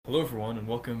Hello, everyone, and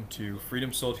welcome to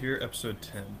Freedom Sold Here, episode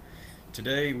 10.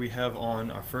 Today we have on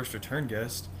our first return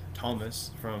guest,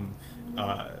 Thomas from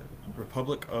uh,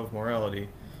 Republic of Morality.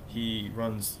 He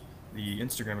runs the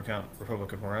Instagram account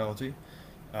Republic of Morality.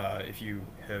 If you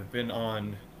have been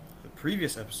on the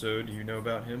previous episode, you know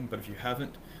about him, but if you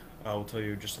haven't, I will tell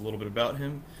you just a little bit about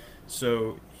him.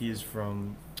 So he's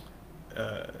from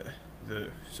uh,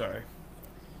 sorry,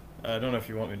 I don't know if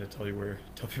you want me to tell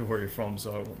people where you're from,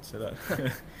 so I won't say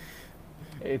that.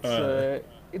 It's uh, uh,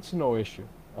 it's no issue.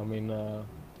 I mean,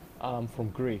 I'm from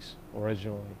Greece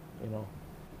originally. You know,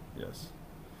 yes,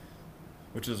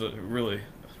 which is really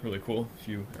cool if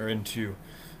you are into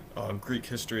Greek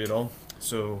history at all.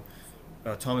 So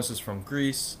Thomas is from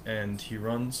Greece, and he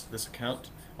runs this account.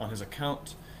 On his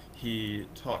account, he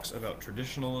talks about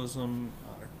traditionalism,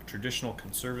 traditional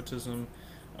conservatism,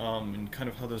 and kind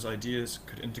of how those ideas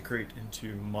could integrate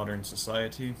into modern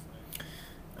society.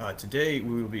 Today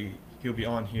he'll be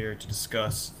on here to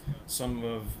discuss some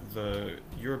of the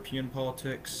European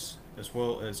politics as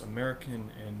well as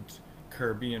American and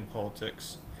Caribbean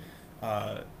politics,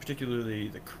 particularly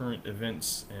the current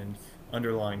events and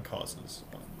underlying causes.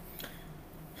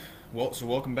 So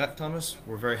welcome back, Thomas.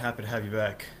 We're very happy to have you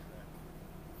back.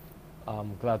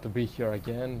 I'm glad to be here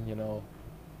again. You know,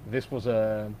 this was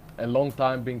a long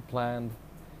time being planned,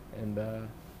 and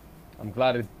I'm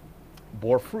glad it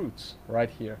bore fruits right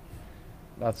here.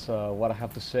 That's what I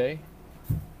have to say.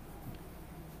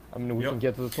 I mean, we can Yep.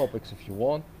 get to the topics if you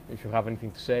want. If you have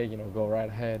anything to say, go right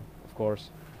ahead. Of course.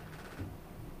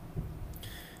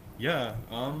 Yeah.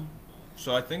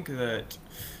 So I think that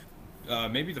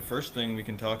maybe the first thing we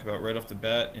can talk about right off the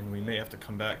bat, and we may have to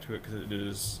come back to it because it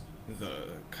is the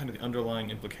kind of the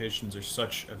underlying implications are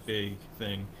such a big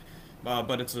thing,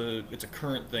 but it's a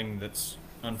current thing that's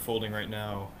unfolding right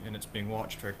now, and it's being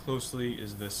watched very closely.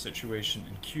 Is this situation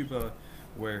in Cuba,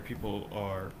 where people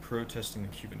are protesting the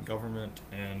Cuban government,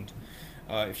 and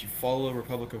if you follow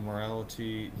Republic of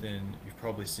Morality, then you've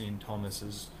probably seen Thomas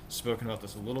has spoken about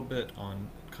this a little bit on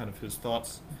kind of his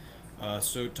thoughts.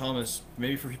 So, Thomas,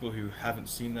 maybe for people who haven't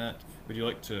seen that, would you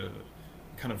like to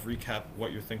kind of recap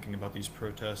what you're thinking about these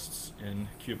protests in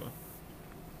Cuba?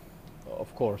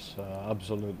 Of course,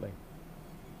 absolutely.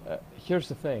 Here's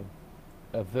the thing: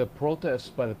 the protests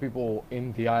by the people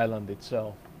in the island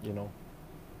itself, you know,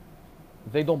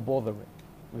 they don't bother me.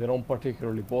 They don't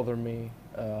particularly bother me.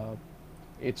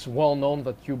 It's well known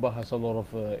that Cuba has a lot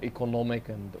of economic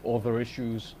and other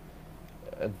issues.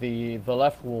 The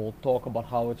left will talk about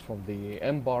how it's from the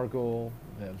embargo.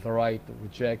 The right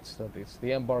rejects that it's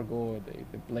the embargo. They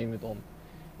blame it on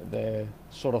the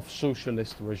sort of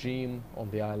socialist regime on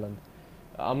the island.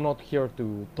 I'm not here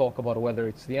to talk about whether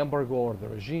it's the embargo or the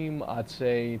regime. I'd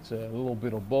say it's a little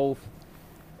bit of both.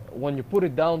 When you put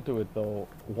it down to it, though,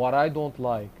 what I don't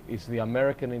like is the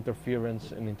American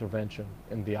interference and intervention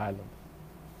in the island.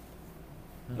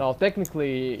 Hmm. Now,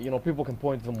 technically, people can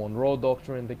point to the Monroe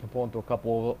Doctrine. They can point to a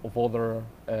couple of other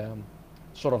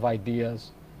sort of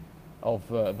ideas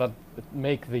that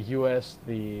make the U.S.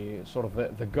 the sort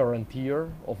of the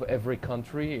guarantor of every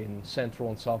country in Central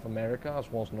and South America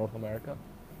as well as North America.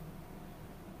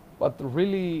 But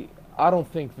really, I don't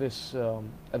think this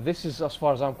is, as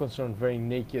far as I'm concerned, very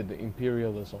naked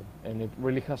imperialism, and it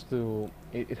really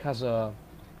it has a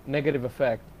negative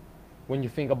effect when you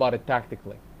think about it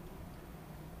tactically.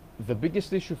 The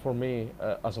biggest issue for me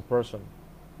as a person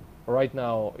right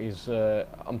now is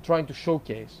I'm trying to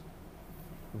showcase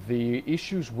the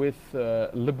issues with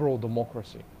liberal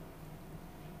democracy.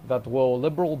 That while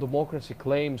liberal democracy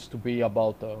claims to be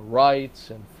about rights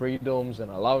and freedoms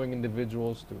and allowing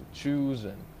individuals to choose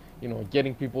and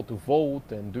getting people to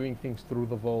vote and doing things through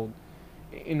the vote,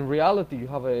 in reality you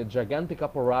have a gigantic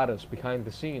apparatus behind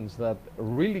the scenes that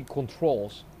really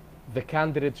controls the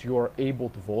candidates you are able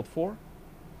to vote for,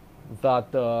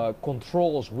 that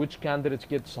controls which candidates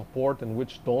get support and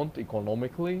which don't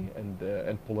economically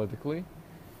and politically,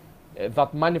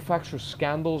 that manufactures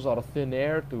scandals out of thin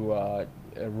air to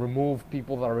remove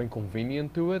people that are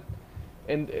inconvenient to it.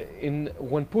 And in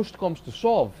when push comes to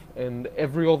shove, and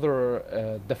every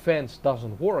other defense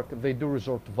doesn't work, they do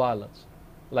resort to violence,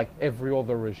 like every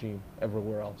other regime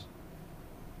everywhere else.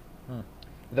 Hmm.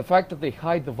 The fact that they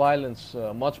hide the violence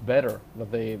much better,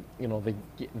 that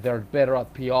they're better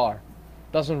at PR,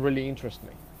 doesn't really interest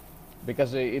me,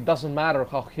 because it doesn't matter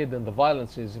how hidden the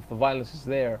violence is. If the violence is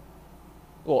there,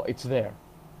 well, it's there.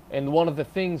 And one of the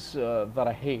things that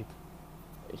I hate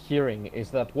hearing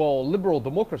is that, well, liberal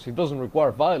democracy doesn't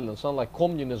require violence, unlike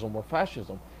communism or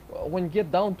fascism. When you get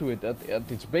down to it,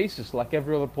 at its basis, like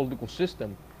every other political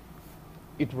system,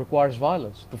 it requires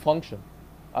violence to function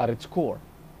at its core.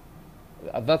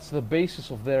 That's the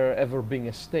basis of there ever being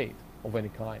a state of any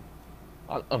kind.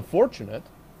 Unfortunate,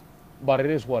 but it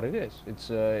is what it is. It's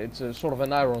a sort of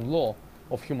an iron law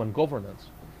of human governance.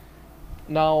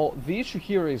 Now, the issue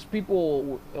here is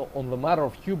people on the matter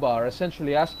of Cuba are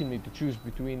essentially asking me to choose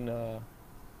between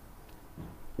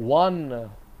one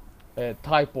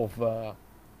type of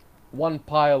one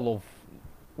pile of,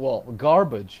 well,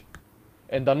 garbage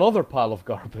and another pile of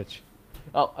garbage.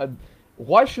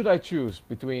 Why should I choose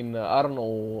between, I don't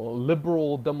know,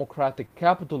 liberal, democratic,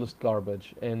 capitalist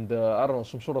garbage and, I don't know,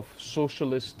 some sort of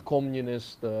socialist,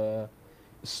 communist,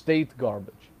 state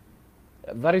garbage?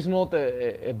 That is not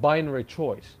a binary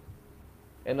choice.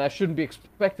 And I shouldn't be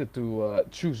expected to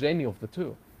choose any of the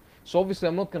two. So obviously,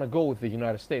 I'm not going to go with the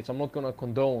United States. I'm not going to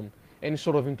condone any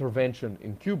sort of intervention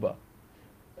in Cuba.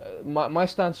 My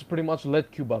stance is pretty much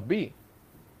let Cuba be.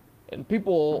 And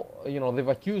people, they've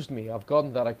accused me. I've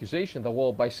gotten that accusation that,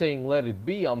 well, by saying let it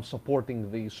be, I'm supporting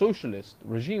the socialist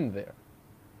regime there.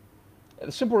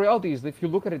 The simple reality is that if you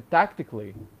look at it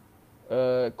tactically,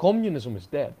 communism is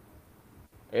dead.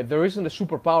 There isn't a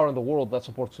superpower in the world that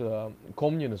supports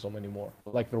communism anymore,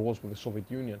 like there was with the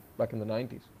Soviet Union back in the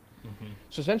 90s. Hmm.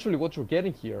 So essentially, what you're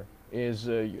getting here is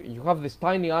you have this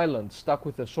tiny island stuck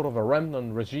with a sort of a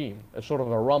remnant regime, a sort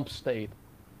of a rump state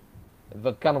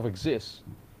that kind of exists.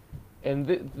 And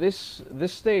this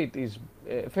state is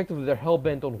effectively they're hell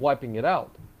bent on wiping it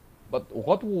out. But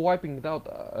what will wiping it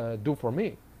out do for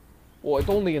me? Well, it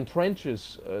only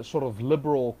entrenches sort of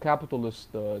liberal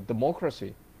capitalist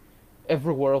democracy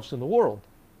everywhere else in the world.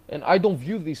 And I don't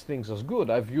view these things as good.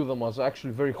 I view them as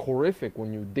actually very horrific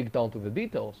when you dig down to the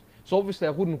details. So obviously,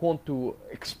 I wouldn't want to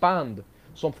expand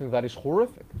something that is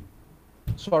horrific.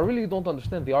 So I really don't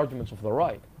understand the arguments of the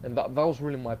right, and that was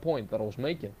really my point that I was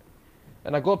making.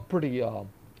 And I got a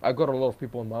lot of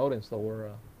people in my audience that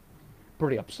were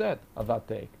pretty upset at that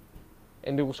take.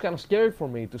 And it was kind of scary for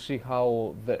me to see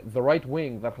how the right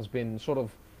wing that has been sort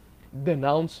of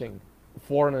denouncing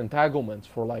foreign entanglements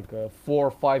for like 4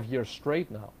 or 5 years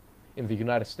straight now in the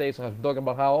United States has been talking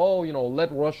about how, oh,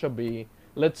 let Russia be,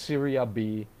 let Syria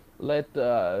be,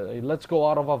 let's go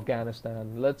out of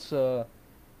Afghanistan, let's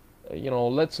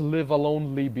live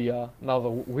alone Libya now that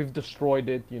we've destroyed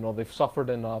it. They've suffered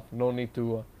enough. No need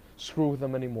to screw with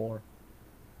them anymore.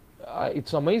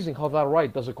 It's amazing how that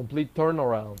right does a complete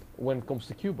turnaround when it comes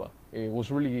to Cuba. It was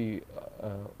really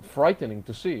frightening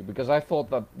to see because I thought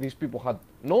that these people had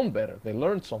known better. They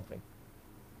learned something.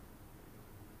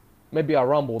 Maybe I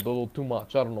rumbled a little too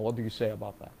much. I don't know. What do you say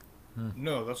about that?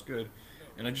 No, that's good.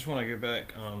 And I just want to get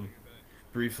back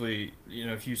briefly.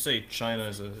 If you say China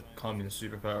is a communist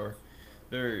superpower,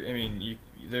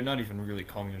 they're not even really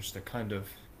communist. They're kind of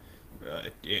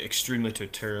extremely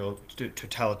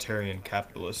totalitarian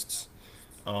capitalists.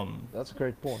 Um, That's a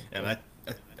great point. and I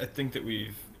think that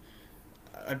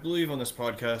I believe on this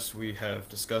podcast we have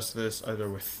discussed this either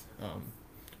with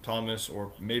Thomas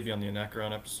or maybe on the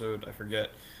Anachron episode, I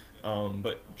forget.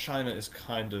 But China is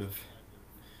kind of,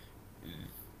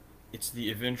 it's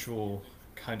the eventual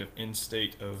kind of end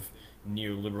state of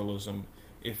neoliberalism.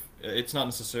 If it's not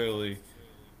necessarily,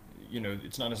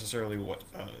 it's not necessarily what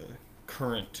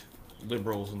current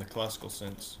liberals in the classical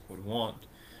sense would want,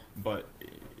 but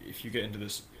if you get into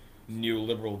this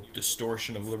neoliberal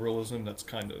distortion of liberalism, that's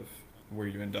kind of where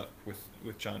you end up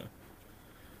with China.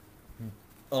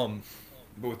 Um,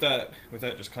 but with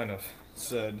that just kind of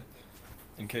said,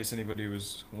 in case anybody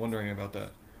was wondering about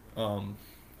that, um,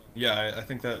 yeah, I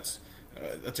think that's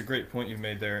a great point you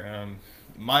made there.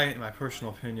 My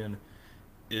personal opinion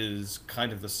is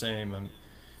kind of the same.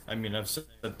 I've said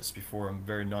this before. I'm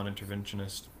very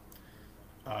non-interventionist,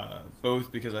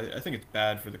 both because I think it's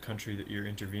bad for the country that you're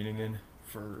intervening in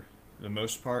for the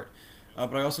most part,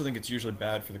 but I also think it's usually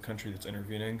bad for the country that's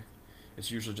intervening.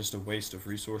 It's usually just a waste of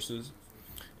resources,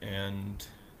 and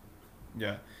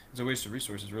yeah, it's a waste of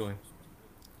resources, really,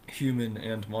 human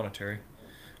and monetary.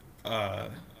 Uh,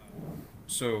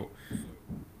 so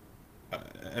I,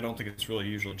 I don't think it's really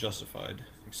usually justified,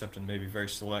 except in maybe very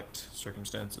select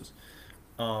circumstances.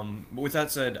 But with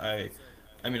that said, I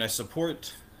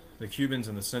support the Cubans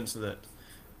in the sense that,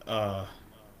 uh,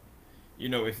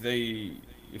 if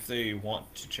they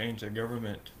want to change their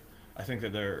government, I think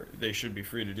that they should be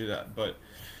free to do that. But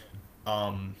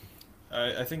um,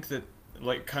 I think that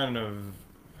kind of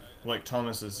like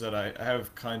Thomas has said, I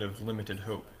have kind of limited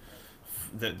hope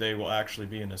that they will actually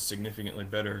be in a significantly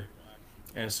better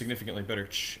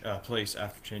place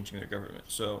after changing their government.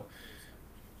 So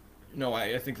no,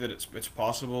 I think that it's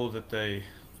possible that they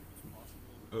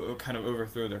kind of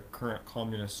overthrow their current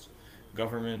communist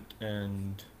government,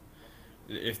 and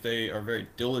if they are very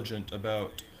diligent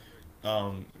about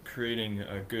creating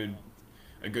a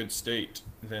good state,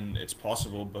 then it's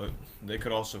possible. But they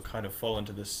could also kind of fall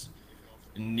into this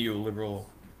neoliberal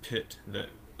pit that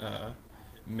uh,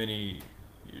 many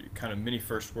many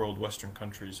first world Western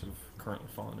countries have currently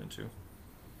fallen into.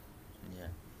 Yeah.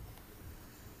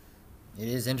 It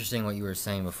is interesting what you were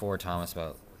saying before, Thomas,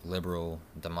 about liberal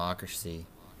democracy.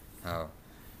 How,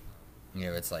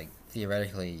 it's like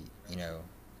theoretically,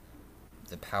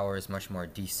 the power is much more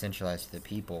decentralized to the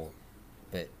people,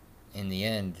 but in the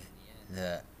end,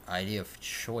 the idea of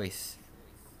choice,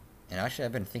 and actually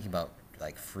I've been thinking about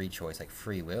like free choice, like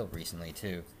free will recently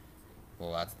too.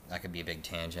 Well, that could be a big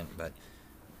tangent, but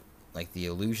like the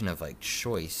illusion of like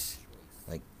choice,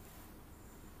 like,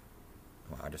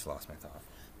 well, I just lost my thought,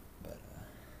 but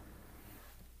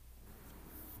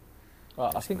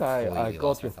I I just think I completely got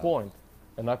lost my your thought. point,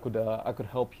 and I could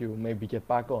help you maybe get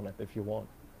back on it if you want.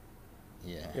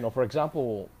 Yeah. For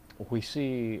example, we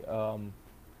see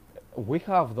we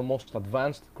have the most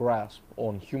advanced grasp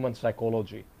on human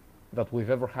psychology that we've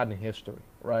ever had in history,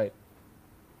 right?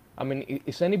 I mean,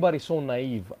 is anybody so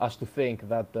naive as to think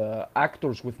that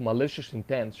actors with malicious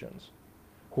intentions,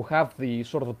 who have the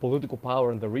sort of the political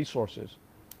power and the resources,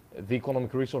 the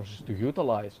economic resources to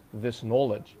utilize this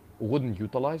knowledge, wouldn't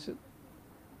utilize it?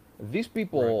 These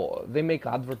Right. people, they make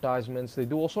advertisements, they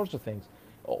do all sorts of things.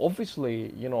 Obviously,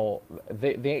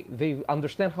 they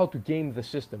understand how to game the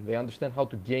system, they understand how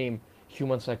to game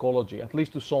human psychology, at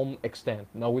least to some extent.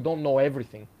 Now, we don't know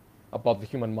everything about the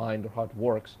human mind or how it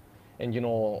works, and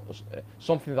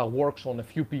something that works on a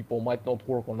few people might not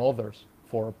work on others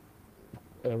for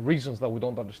reasons that we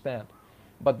don't understand.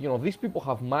 But these people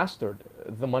have mastered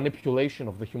the manipulation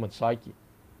of the human psyche,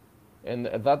 and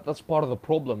that's part of the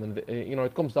problem. And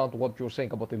it comes down to what you were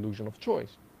saying about the illusion of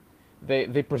choice.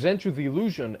 They present you the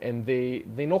illusion, and they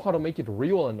know how to make it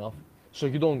real enough so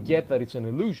you don't get that it's an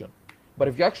illusion. But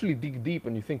if you actually dig deep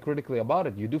and you think critically about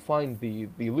it, you do find the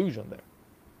illusion there.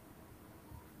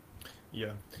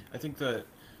 Yeah, I think that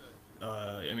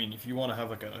I mean, if you want to have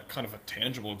like a kind of a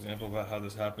tangible example about how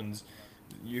this happens,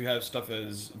 you have stuff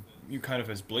as you kind of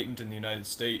as blatant in the United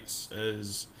States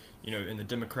as in the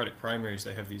Democratic primaries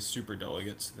they have these super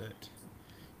delegates that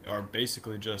are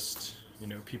basically just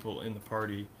people in the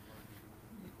party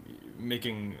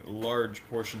making large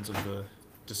portions of the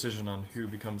decision on who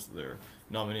becomes their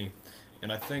nominee,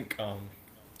 and I think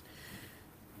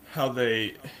how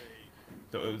they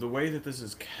the way that this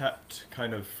is kept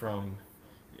kind of from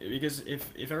because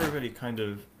if everybody kind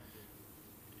of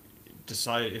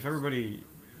decide if everybody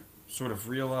sort of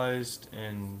realized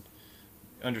and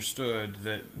understood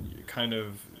that kind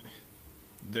of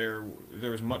there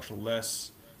was much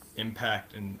less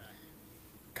impact in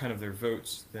kind of their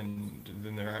votes than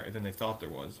they thought there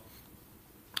was.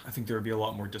 I think there would be a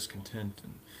lot more discontent,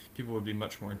 and people would be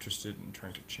much more interested in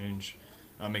trying to change,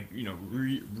 make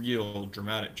real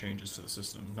dramatic changes to the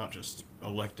system, not just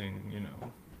electing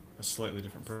a slightly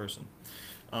different person.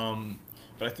 Um,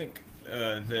 but I think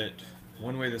that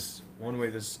one way this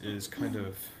is kind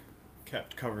of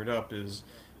kept covered up is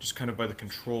just kind of by the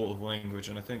control of language,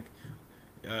 and I think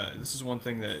this is one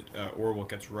thing that Orwell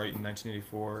gets right in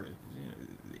 1984.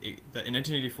 That in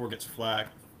 1984 gets flagged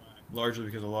largely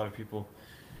because a lot of people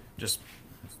just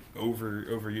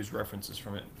overuse references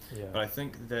from it. Yeah. But I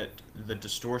think that the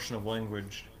distortion of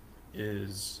language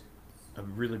is a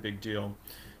really big deal.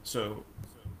 So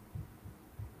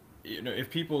if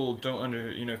people don't under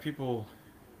if people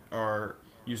are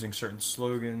using certain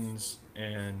slogans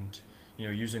and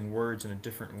using words in a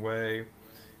different way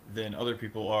than other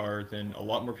people are, then a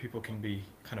lot more people can be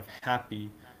kind of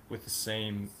happy with the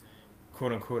same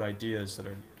quote unquote ideas that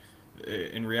are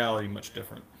in reality much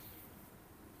different.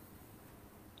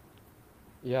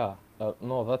 Yeah,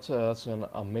 no, that's an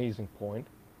amazing point.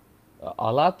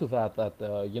 I'll add to that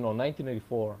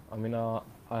 1984. I mean,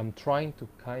 I'm trying to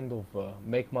kind of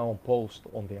make my own post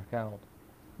on the account,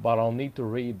 but I'll need to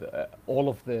read all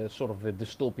of the sort of the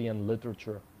dystopian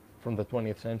literature from the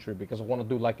 20th century because I want to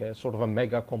do like a sort of a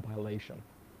mega compilation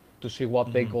to see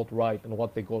what they Mm-hmm. got right and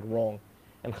what they got wrong,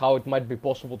 and how it might be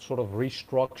possible to sort of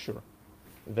restructure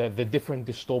the different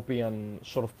dystopian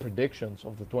sort of predictions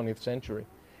of the 20th century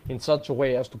in such a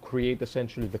way as to create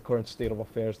essentially the current state of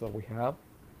affairs that we have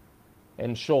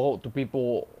and show to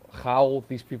people how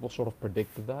these people sort of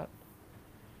predicted that.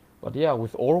 But yeah,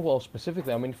 with Orwell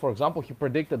specifically, I mean, for example, he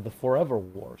predicted the forever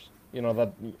wars.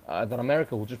 That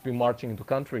America would just be marching into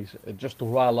countries just to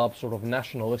rile up sort of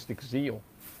nationalistic zeal.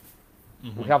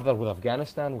 We Mm-hmm. have that with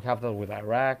Afghanistan, we have that with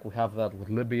Iraq, we have that with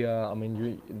Libya. I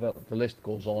mean, the list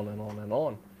goes on and on and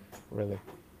on, really.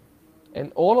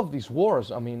 And all of these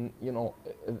wars, I mean,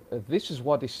 this is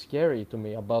what is scary to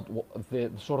me about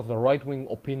the sort of the right-wing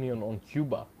opinion on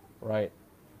Cuba, right?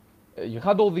 You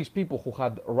had all these people who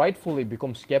had rightfully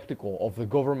become skeptical of the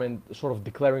government sort of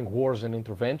declaring wars and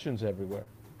interventions everywhere.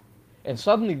 And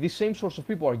suddenly these same sorts of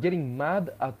people are getting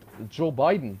mad at Joe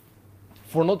Biden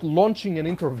for not launching an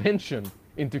intervention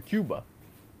into Cuba.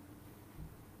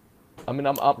 I mean,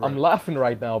 I'm Right. laughing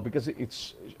right now because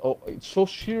it's so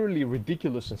sheerly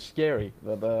ridiculous and scary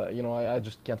that I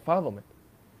just can't fathom it.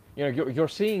 You're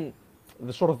seeing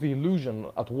the sort of the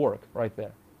illusion at work right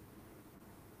there.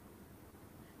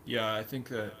 Yeah, I think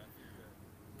that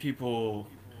people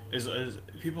is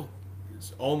people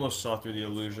almost saw through the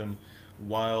illusion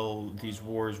while these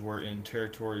wars were in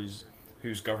territories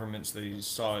whose governments they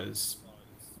saw as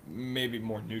maybe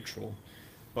more neutral.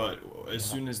 But as Yeah.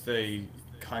 soon as they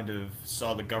kind of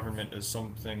saw the government as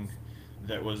something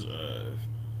that was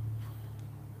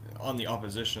on the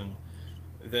opposition,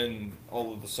 then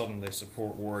all of a sudden they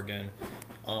support war again.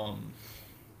 Um,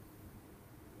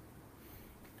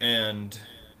 and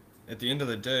at the end of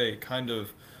the day, kind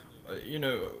of, you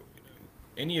know,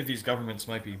 any of these governments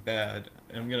might be bad.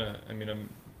 I'm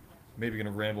maybe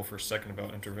gonna ramble for a second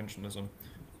about interventionism.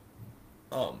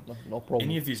 No, no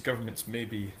Any problem. of these governments may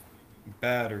be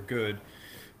bad or good,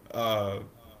 uh,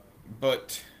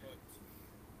 but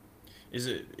is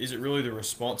it really the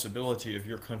responsibility of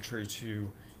your country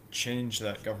to change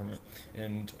that government?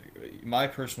 And my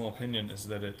personal opinion is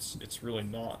that it's really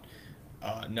not.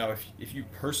 Now, if you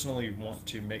personally want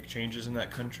to make changes in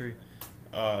that country,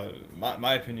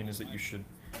 my opinion is that you should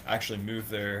actually move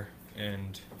there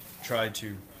and try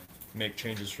to make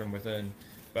changes from within.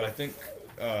 But I think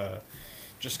uh,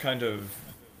 just kind of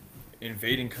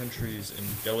invading countries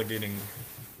and delegating,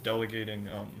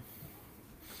 well,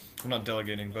 not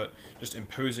delegating, but just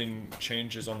imposing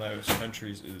changes on those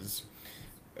countries is,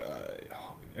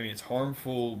 I mean, it's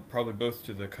harmful probably both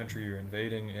to the country you're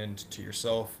invading and to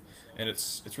yourself, and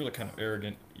it's really kind of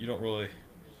arrogant. You don't really,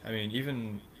 I mean,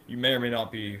 even you may or may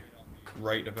not be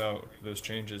right about those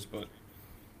changes, but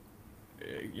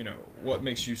what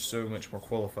makes you so much more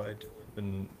qualified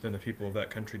than the people of that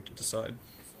country to decide?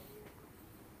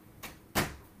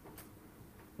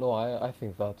 No, I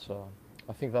think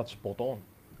that's spot on.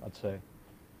 I'd say.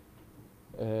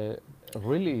 Uh,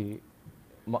 Really,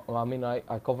 I mean,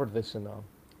 I covered this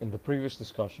in the previous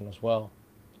discussion as well.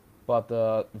 But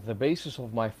the basis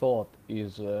of my thought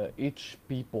is each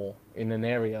people in an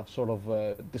area sort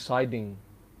of deciding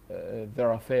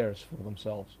their affairs for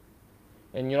themselves.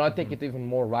 And I take Mm-hmm. it even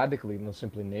more radically than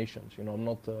simply nations. I'm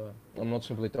not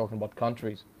simply talking about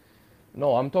countries.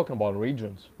 No, I'm talking about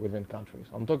regions within countries.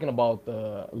 I'm talking about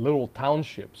little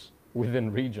townships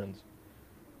within regions.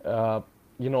 Uh,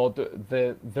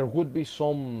 there would be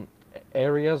some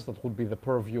areas that would be the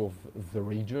purview of the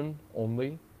region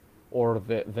only, or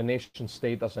the nation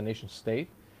state as a nation state.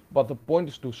 But the point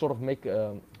is to sort of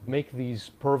make these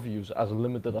purviews as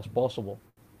limited as possible,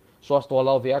 so as to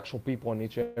allow the actual people in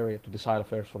each area to decide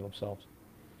affairs for themselves.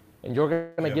 And you're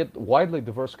going to Yeah. get widely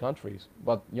diverse countries,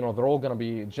 but they're all going to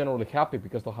be generally happy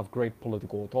because they'll have great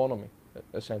political autonomy,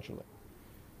 essentially.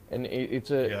 And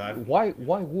it's a Yeah. why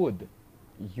would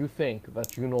you think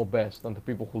that you know best than the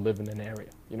people who live in an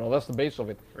area? That's the base of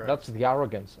it. Right. That's the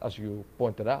arrogance, as you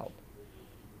pointed out.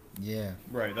 Yeah.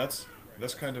 Right. That's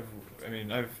kind of. I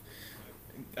mean,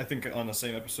 I think on the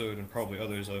same episode and probably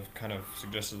others, I've kind of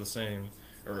suggested the same,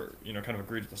 or kind of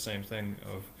agreed with the same thing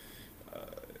of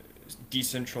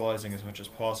decentralizing as much as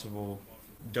possible,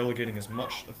 delegating as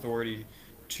much authority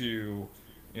to,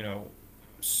 you know,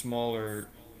 smaller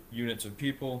units of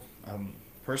people.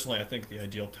 Personally, I think the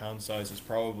ideal town size is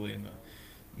probably in the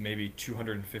maybe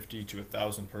 250 to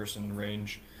 1,000 person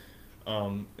range,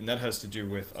 and that has to do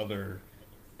with other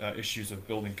issues of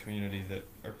building community that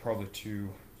are probably too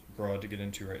broad to get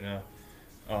into right now.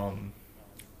 Um,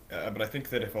 but I think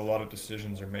that if a lot of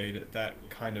decisions are made at that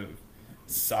kind of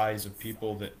size of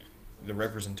people, that the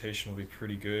representation will be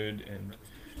pretty good,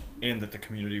 and that the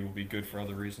community will be good for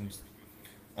other reasons.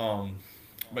 Um,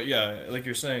 but yeah, like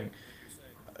you're saying,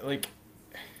 like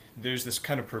there's this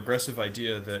kind of progressive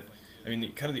idea that, I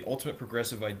mean, kind of the ultimate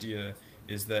progressive idea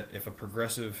is that if a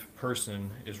progressive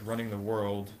person is running the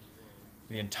world,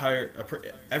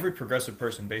 every progressive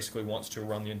person basically wants to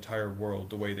run the entire world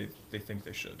the way they think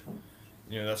they should.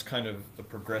 That's kind of the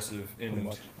progressive Pretty end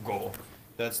much. goal.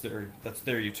 That's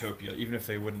their utopia. Even if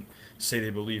they wouldn't say they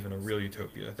believe in a real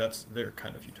utopia, that's their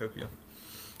kind of utopia.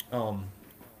 Um,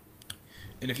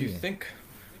 and if you Yeah. think,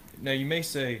 now you may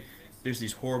say, there's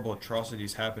these horrible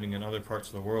atrocities happening in other parts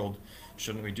of the world.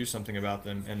 Shouldn't we do something about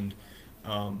them? And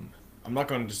I'm not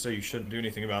going to say you shouldn't do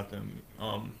anything about them.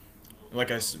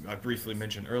 Like I briefly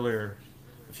mentioned earlier,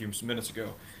 a few minutes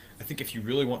ago, I think if you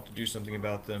really want to do something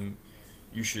about them,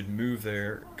 you should move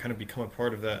there, kind of become a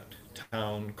part of that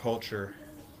town culture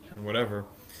and whatever,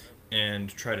 and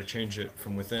try to change it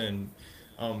from within.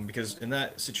 Because in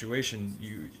that situation,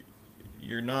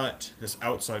 you're not this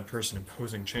outside person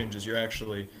imposing changes. You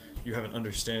have an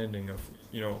understanding of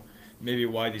maybe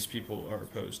why these people are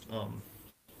opposed.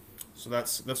 So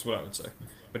that's what I would say.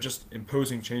 But just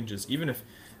imposing changes, even if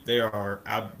they are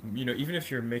even if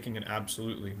you're making an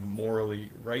absolutely morally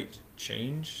right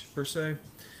change per se,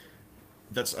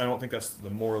 that's I don't think that's the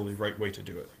morally right way to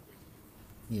do it.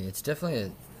 Yeah, it's definitely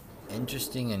a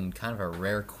interesting and kind of a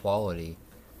rare quality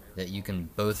that you can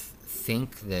both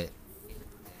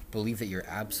believe that you're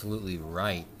absolutely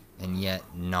right and yet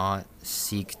not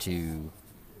seek to,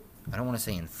 I don't want to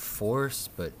say enforce,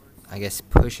 but I guess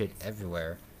push it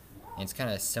everywhere. And it's kind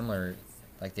of similar,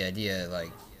 like the idea,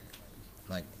 like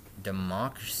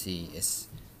democracy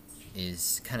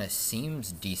is kind of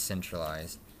seems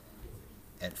decentralized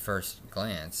at first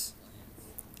glance,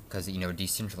 because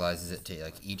decentralizes it to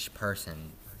like each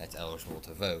person that's eligible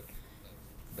to vote.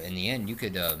 But in the end, you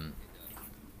could well,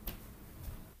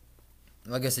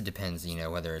 I guess it depends,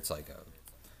 whether it's like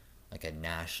a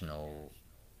national,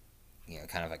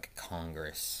 kind of like a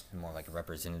Congress, more like a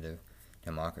representative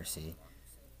democracy.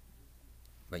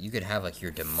 But you could have like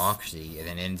your democracy, and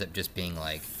then it ends up just being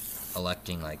like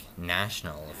electing like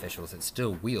national officials that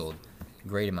still wield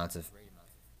great amounts of,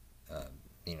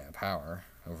 power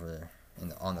over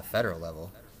on the federal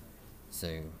level. So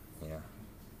you know,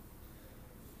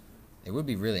 it would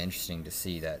be really interesting to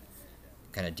see that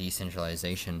kind of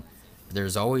decentralization.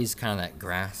 There's always kind of that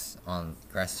grass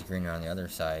is greener on the other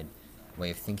side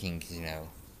way of thinking, because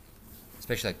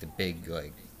especially like the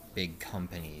big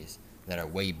companies that are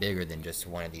way bigger than just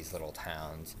one of these little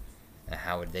towns, and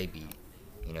how would they be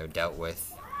dealt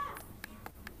with?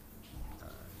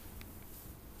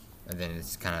 And then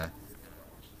it's kind of,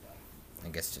 I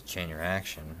guess, to chain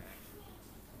reaction,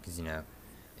 because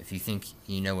if you think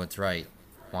you know what's right,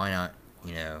 why not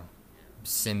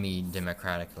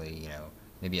semi-democratically,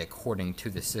 maybe according to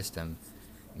the system,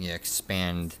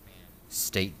 expand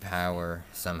state power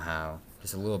somehow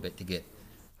just a little bit to get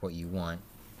what you want,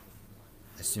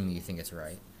 assuming you think it's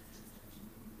right.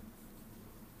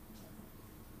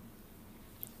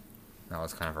 That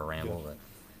was kind of a Yeah. ramble, but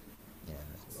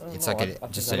it's No, like I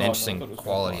just think an I No, got I thought interesting it was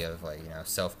well quality thought. of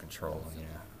self-control.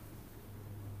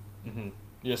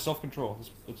 Yeah, self-control.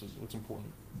 It's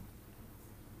important.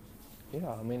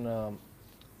 yeah. I mean,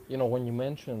 when you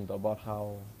mentioned about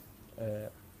how uh,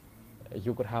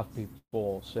 you could have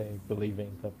people say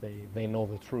believing that they know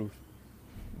the truth,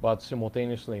 but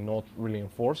simultaneously not really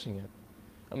enforcing it.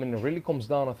 I mean, it really comes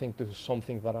down, I think, to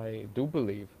something that I do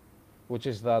believe, which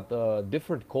is that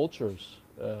different cultures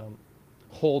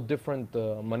hold different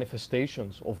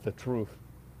manifestations of the truth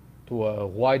to a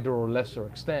wider or lesser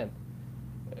extent.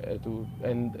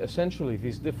 And essentially,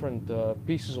 these different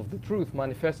pieces of the truth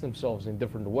manifest themselves in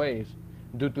different ways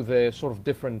due to the sort of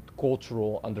different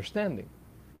cultural understanding.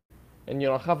 And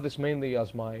I have this mainly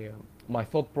as my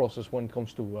thought process when it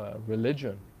comes to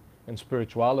religion and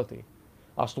spirituality,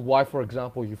 as to why, for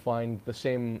example, you find the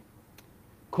same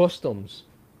customs,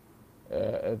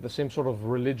 the same sort of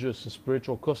religious and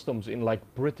spiritual customs in like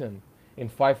Britain in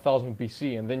 5000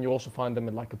 BC, and then you also find them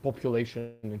in like a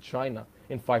population in China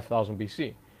in 5000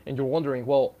 BC. And you're wondering,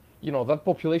 well, that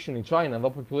population in China and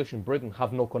that population in Britain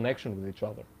have no connection with each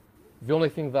other. The only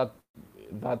thing that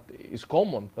is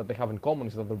common, that they have in common,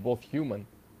 is that they're both human,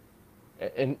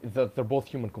 and that they're both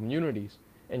human communities,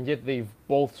 and yet they've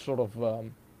both sort of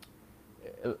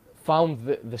found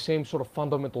the same sort of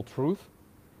fundamental truth,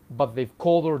 but they've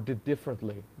colored it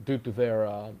differently due to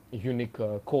their unique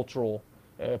cultural,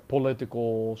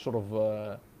 political, sort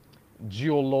of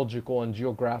geological and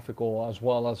geographical, as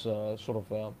well as sort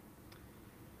of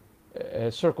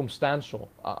circumstantial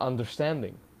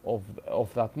understanding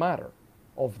of that matter,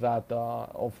 of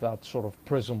that sort of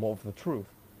prism of the truth.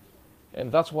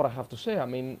 And that's what I have to say. I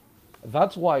mean,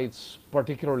 that's why it's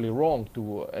particularly wrong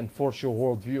to enforce your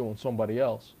worldview on somebody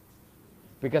else,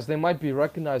 because they might be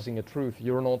recognizing a truth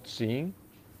you're not seeing,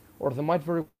 or they might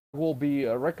very well be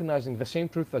recognizing the same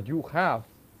truth that you have,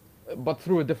 but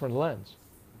through a different lens.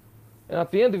 And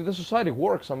at the end, if the society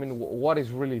works, I mean, what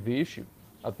is really the issue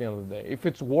at the end of the day? If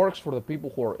it works for the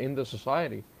people who are in the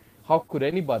society, how could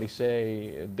anybody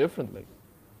say differently?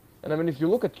 And I mean, if you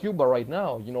look at Cuba right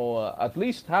now, at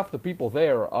least half the people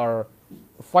there are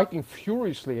fighting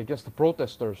furiously against the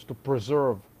protesters to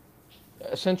preserve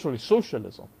essentially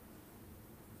socialism.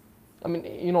 I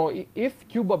mean, if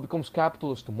Cuba becomes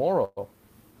capitalist tomorrow,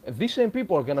 these same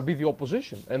people are going to be the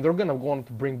opposition, and they're going to want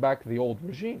to bring back the old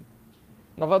regime.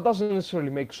 Now, that doesn't necessarily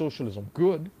make socialism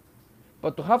good,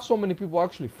 but to have so many people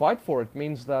actually fight for it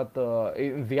means that,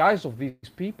 in the eyes of these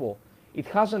people, it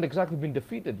hasn't exactly been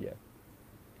defeated yet.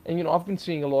 And I've been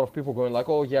seeing a lot of people going like,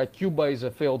 "Oh yeah, Cuba is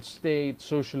a failed state,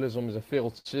 socialism is a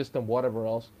failed system, whatever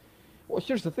else." Well,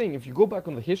 here's the thing: if you go back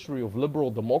on the history of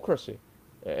liberal democracy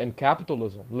and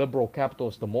capitalism, liberal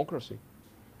capitalist democracy,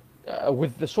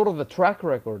 with the sort of the track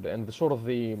record and the sort of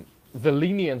the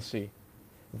leniency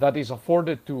that is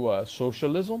afforded to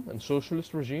socialism and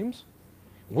socialist regimes,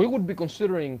 we would be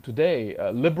considering today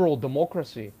liberal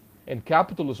democracy and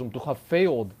capitalism to have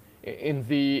failed in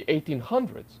the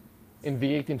 1800s, in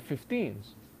the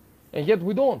 1815s. And yet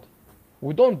we don't.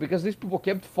 We don't, because these people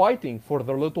kept fighting for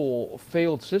their little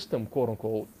failed system, quote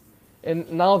unquote, and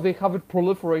now they have it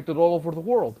proliferated all over the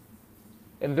world.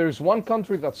 And there's one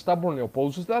country that stubbornly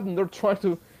opposes that, and they're trying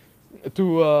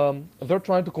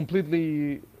to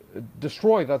completely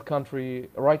destroy that country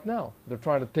right now. They're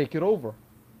trying to take it over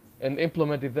and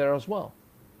implement it there as well.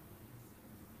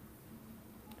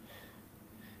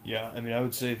 Yeah, I mean, I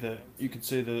would say that you could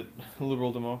say that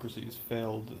liberal democracy has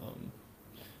failed,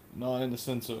 not in the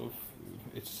sense of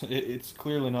it's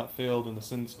clearly not failed in the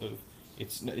sense of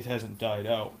it hasn't died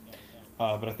out,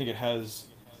 but I think it has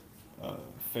uh,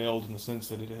 failed in the sense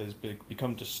that it has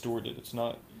become distorted.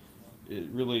 It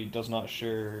really does not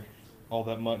share all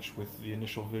that much with the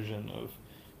initial vision of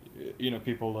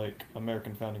people like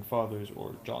American founding fathers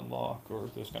or John Locke or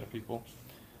those kind of people.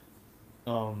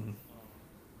 Um,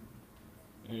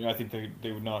 I think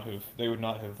they would not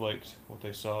have liked what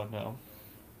they saw now.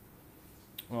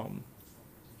 Um,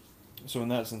 so in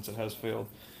that sense, it has failed.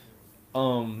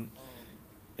 Um,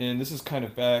 and this is kind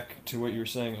of back to what you were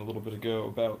saying a little bit ago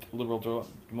about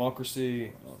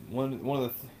democracy. One of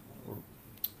the, or,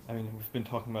 I mean, we've been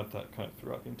talking about that kind of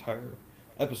throughout the entire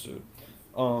episode.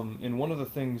 And one of the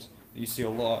things that you see a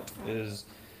lot is,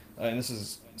 and this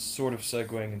is sort of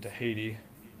segueing into Haiti.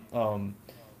 Um,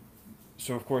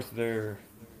 so of course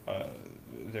uh,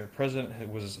 their president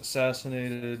was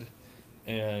assassinated,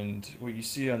 and what you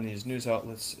see on these news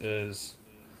outlets is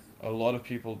a lot of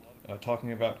people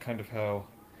talking about kind of how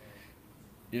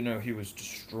he was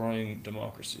destroying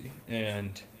democracy,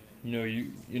 and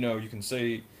you can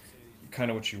say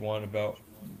kind of what you want about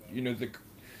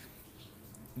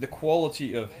the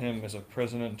quality of him as a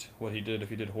president, what he did, if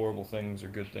he did horrible things or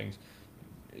good things,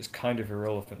 is kind of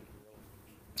irrelevant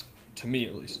to me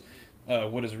at least.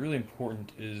 What is really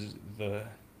important is the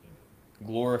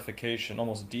glorification,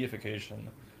 almost deification,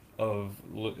 of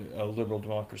a liberal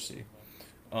democracy,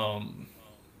 um,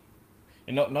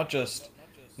 and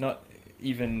not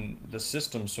even the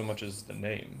system so much as the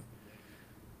name,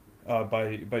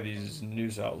 by these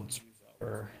news outlets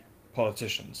or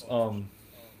politicians.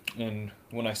 And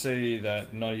when I say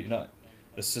that, not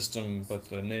the system but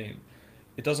the name,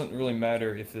 it doesn't really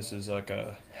matter if this is like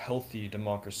a healthy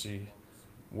democracy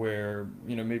where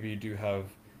maybe you do have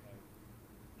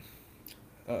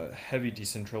heavy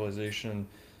decentralization,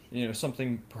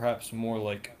 something perhaps more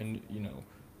like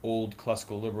old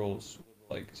classical liberals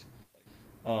liked.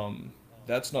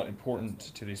 That's not important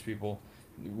to these people.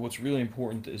 What's really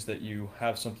important is that you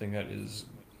have something that is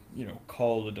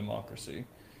called a democracy.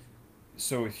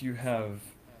 So if you have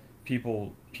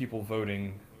people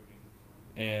voting,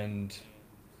 and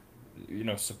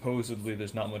supposedly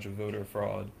there's not much of voter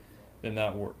fraud, then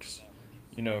that works.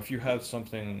 If you have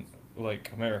something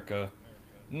like America,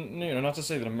 not to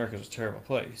say that America is a terrible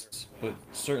place, but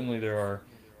certainly there are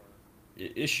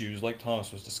issues like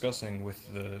Thomas was discussing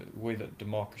with the way that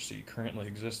democracy currently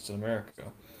exists in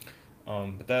America.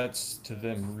 But that's to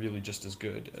them really just as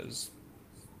good as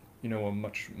a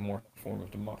much more form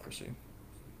of democracy.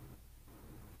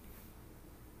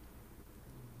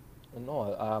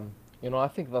 No, I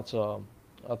think that's an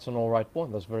all right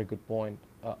point. That's a very good point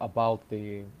about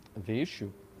the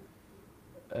issue.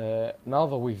 Now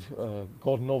that we've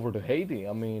gotten over to Haiti,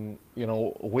 I mean,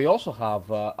 we also have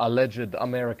alleged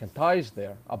American ties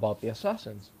there about the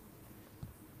assassins.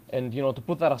 And to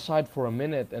put that aside for a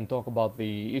minute and talk about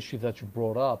the issue that you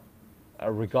brought up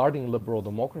regarding liberal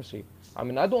democracy, I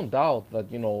mean, I don't doubt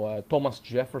that Thomas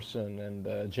Jefferson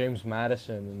and James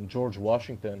Madison and George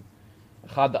Washington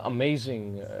had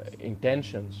amazing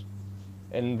intentions,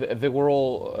 and they were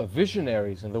all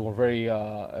visionaries, and they were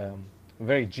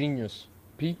very genius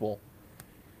people.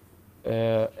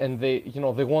 And they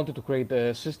wanted to create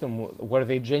a system where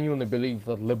they genuinely believed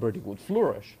that liberty would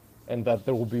flourish and that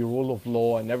there would be rule of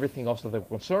law and everything else that they were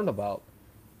concerned about.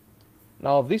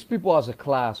 Now, these people as a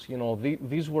class,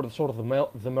 these were the sort of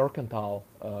the mercantile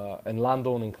and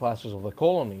landowning classes of the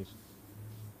colonies,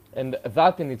 and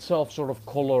that in itself sort of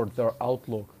colored their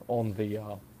outlook on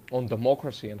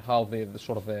democracy and how the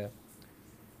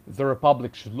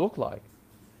republic should look like.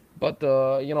 But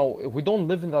we don't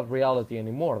live in that reality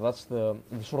anymore. That's the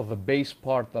sort of the base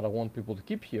part that I want people to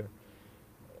keep here.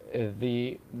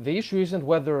 The issue isn't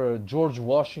whether George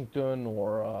Washington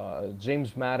or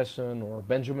James Madison or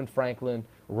Benjamin Franklin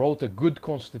wrote a good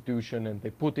constitution and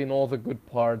they put in all the good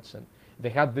parts and they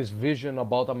had this vision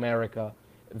about America.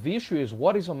 The issue is,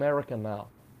 what is America now?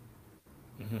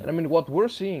 Hmm. And I mean, what we're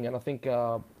seeing, and I think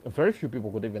very few people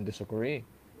would even disagree,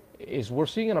 is we're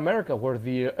seeing in America where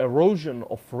the erosion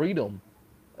of freedom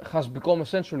has become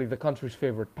essentially the country's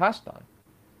favorite pastime.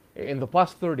 In the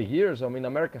past 30 years, I mean,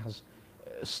 America has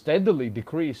steadily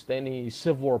decreased any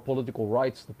civil or political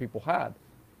rights that people had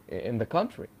in the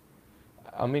country.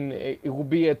 I mean, it would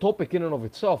be a topic in and of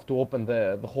itself to open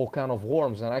the whole can of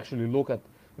worms and actually look at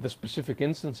the specific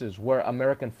instances where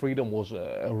American freedom was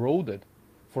eroded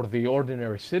for the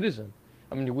ordinary citizen.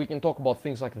 I mean, we can talk about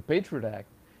things like the Patriot Act,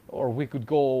 or we could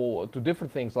go to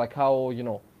different things like how,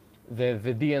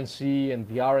 the DNC and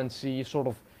the RNC sort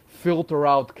of filter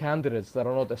out candidates that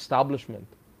are not establishment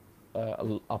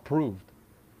approved,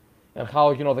 and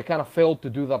how they kind of failed to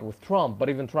do that with Trump, but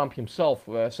even Trump himself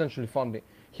essentially found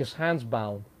his hands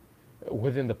bound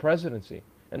within the presidency.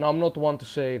 And I'm not one to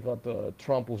say that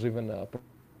Trump was even a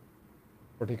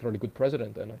particularly good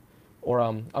president, or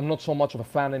I'm not so much of a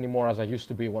fan anymore as I used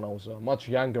to be when I was much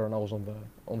younger and I was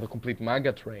on the complete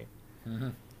MAGA train. Hmm.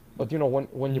 But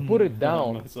when you put it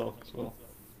down, Myself as well.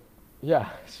 yeah,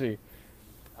 see,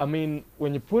 I mean,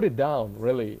 when you put it down,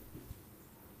 really,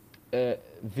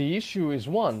 the issue is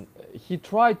one. He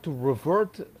tried to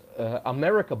revert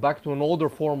America back to an older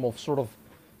form of sort of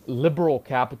liberal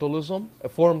capitalism, a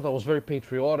form that was very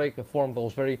patriotic, a form that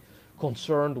was very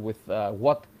concerned with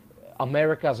what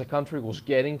America as a country was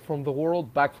getting from the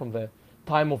world, back from the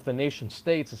time of the nation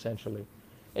states, essentially.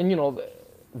 And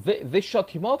they shut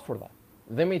him out for that.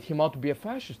 They made him out to be a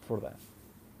fascist for that.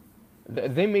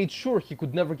 They made sure he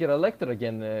could never get elected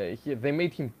again. They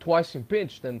made him twice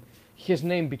impeached, and his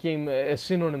name became a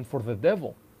synonym for the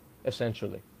devil,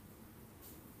 essentially.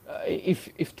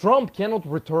 If Trump cannot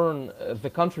return the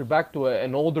country back to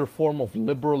an older form of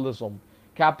liberalism,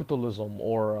 capitalism,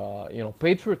 or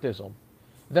patriotism,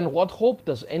 then what hope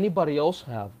does anybody else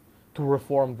have to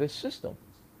reform this system?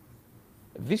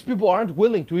 These people aren't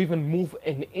willing to even move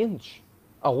an inch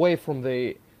away from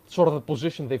the sort of the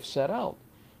position they've set out.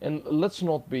 And let's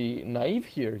not be naive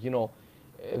here.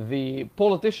 The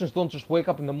politicians don't just wake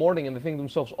up in the morning and they think to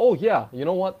themselves, oh yeah, you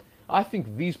know what? I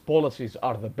think these policies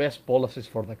are the best policies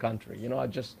for the country.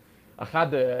 I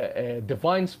had a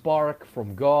divine spark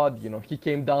from God. He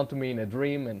came down to me in a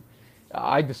dream and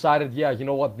I decided, yeah, you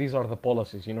know what? These are the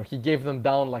policies. He gave them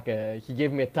down he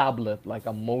gave me a tablet like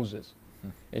I'm Moses.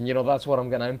 And that's what I'm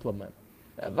going to implement.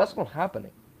 That's not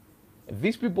happening.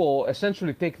 These people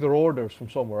essentially take their orders from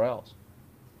somewhere else.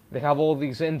 They have all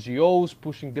these NGOs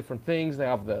pushing different things. They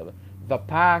have the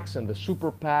PACs and the super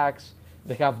PACs.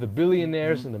 They have the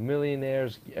billionaires and the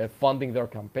millionaires funding their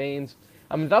campaigns.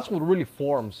 I mean, that's what really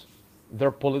forms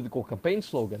their political campaign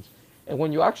slogans. And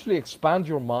when you actually expand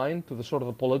your mind to the sort of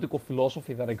the political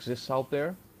philosophy that exists out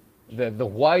there, the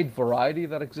wide variety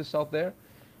that exists out there,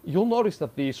 you'll notice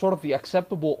that the sort of the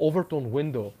acceptable overtone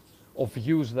window of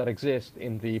views that exist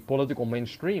in the political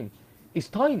mainstream is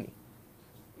tiny.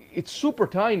 It's super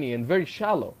tiny and very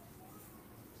shallow.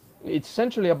 It's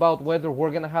essentially about whether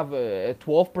we're going to have a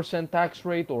 12% tax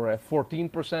rate or a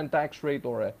 14% tax rate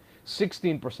or a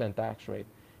 16% tax rate.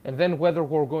 And then whether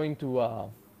we're going to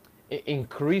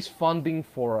increase funding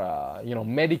for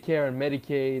Medicare and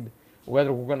Medicaid,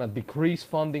 whether we're going to decrease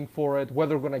funding for it,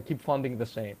 whether we're going to keep funding the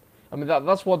same. I mean,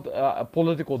 that's what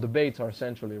political debates are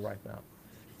essentially right now.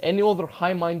 Any other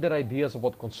high-minded ideas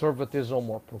about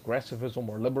conservatism or progressivism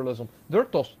or liberalism, they're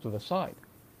tossed to the side.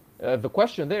 The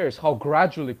question there is how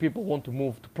gradually people want to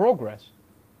move to progress.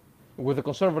 With the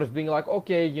conservatives being like,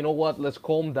 okay, you know what, let's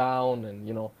calm down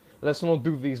and, let's not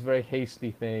do these very hasty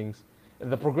things.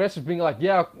 And the progressives being like,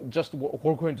 yeah, just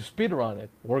we're going to speed run it.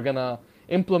 We're going to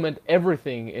implement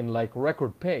everything in like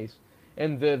record pace.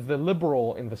 And the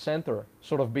liberal in the center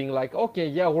sort of being like, okay,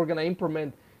 yeah, we're going to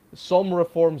implement some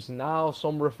reforms now,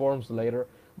 some reforms later.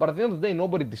 But at the end of the day,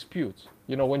 nobody disputes.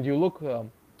 When you look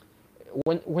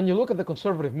when you look at the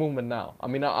conservative movement now, I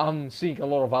mean, I'm seeing a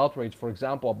lot of outrage, for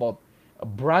example, about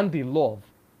Brandy Love,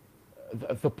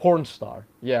 the porn star.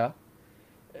 Yeah,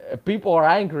 people are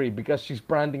angry because she's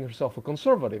branding herself a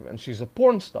conservative, and she's a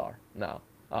porn star now.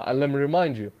 Let me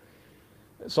remind you,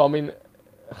 So I mean,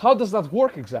 how does that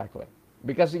work exactly?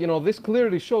 Because this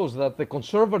clearly shows that the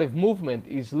conservative movement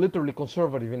is literally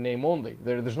conservative in name only.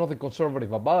 There's nothing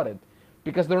conservative about it,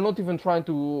 because they're not even trying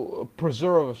to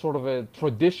preserve sort of a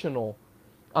traditional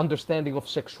understanding of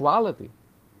sexuality,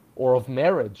 or of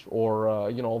marriage, or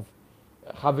of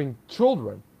having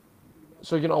children.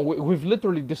 So we've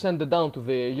literally descended down to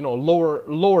the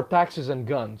lower taxes and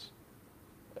guns,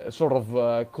 sort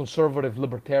of conservative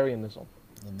libertarianism.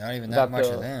 And not even that That much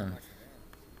of them.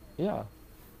 yeah.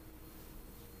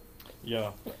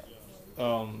 Yeah.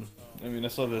 I mean, I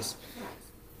saw this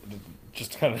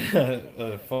just kind of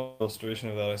a fun illustration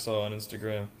of that I saw on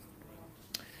Instagram.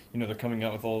 They're coming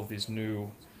out with all of these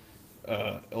new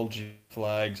LG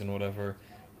flags and whatever,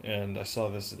 and I saw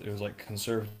this. It was like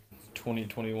conservative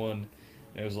 2021.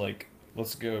 It was like,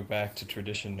 let's go back to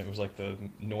tradition. It was like the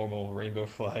normal rainbow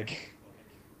flag,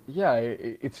 Yeah,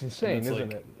 it's and insane, it's isn't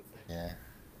like, it? Yeah.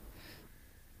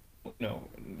 no,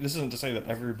 this isn't to say that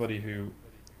everybody who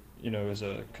is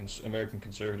a American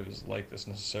conservative is like this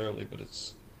necessarily, but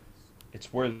it's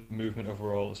where the movement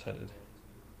overall is headed.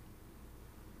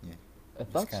 Yeah. And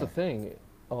It's that's kind the of, thing.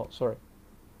 Oh, sorry.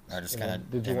 I just kind of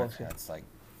Did you want to say? Democrats like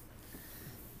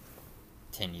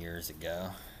 10 years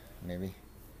ago, maybe.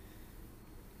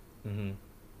 Hmm.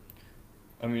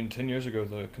 I mean, 10 years ago,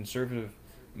 the conservative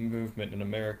movement in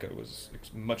America was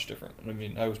much different. I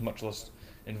mean, I was much less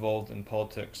involved in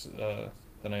politics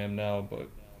than I am now, but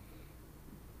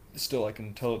still, I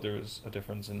can tell that there is a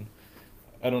difference. And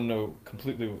I don't know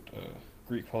completely what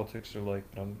Greek politics are like,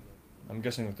 but I'm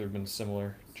guessing that there have been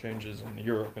similar changes in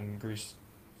Europe and Greece.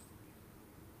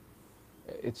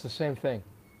 It's the same thing.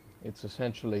 It's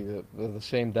essentially the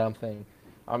same damn thing.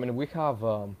 I mean, we have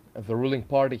the ruling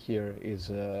party here is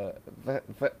the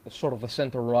sort of the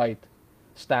center right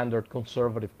standard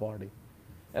conservative party.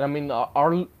 And I mean,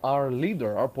 our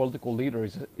leader, our political leader,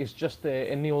 is just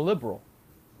a neoliberal.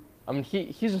 I mean,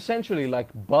 he's essentially like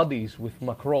buddies with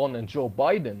Macron and Joe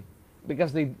Biden,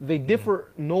 because they Hmm.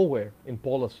 differ nowhere in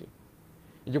policy.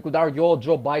 You could argue, oh,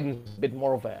 Joe Biden is a bit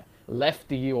more of a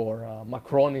lefty, or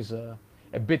Macron is a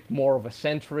bit more of a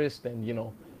centrist, and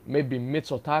maybe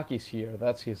Mitsotakis here,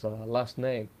 that's his last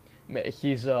name.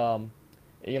 He's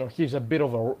he's a bit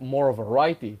of a more of a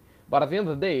righty. But at the end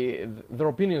of the day, their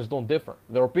opinions don't differ.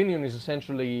 Their opinion is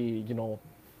essentially,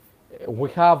 we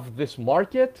have this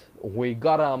market. We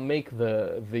gotta make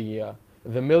the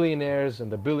millionaires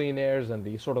and the billionaires and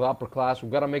the sort of upper class. We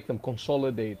gotta make them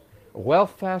consolidate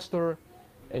wealth faster,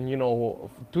 and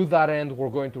to that end, we're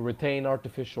going to retain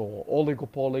artificial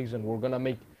oligopolies, and we're gonna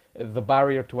make the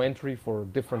barrier to entry for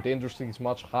different industries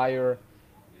much higher.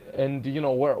 And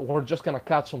we're just gonna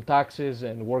cut some taxes,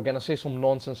 and we're gonna say some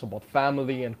nonsense about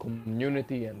family and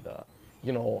community, and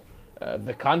you know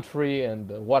the country, and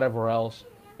whatever else.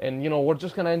 And we're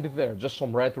just gonna end it there, just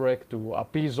some rhetoric to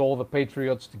appease all the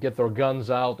patriots, to get their guns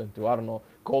out, and to, I don't know,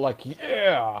 go like,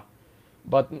 yeah.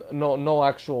 But no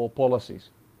actual policies,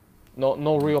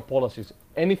 no Yeah. real policies.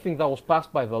 Anything that was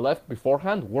passed by the left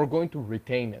beforehand, we're going to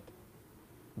retain it.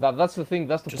 That's the thing.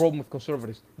 That's the Just problem with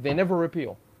conservatives. They never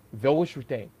repeal. They always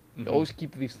retain. They hmm. always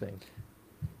keep these things.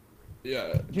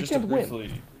 Yeah, You just to can't win.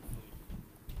 briefly.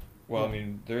 Well, I Yeah.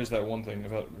 mean, there is that one thing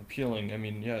about repealing. I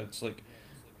mean, yeah, it's like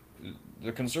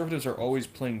the conservatives are always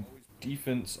playing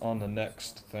defense on the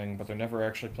next thing, but they're never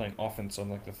actually playing offense on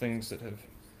like the things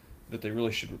that they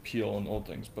really should repeal on old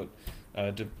things. But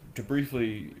to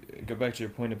briefly go back to your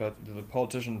point about the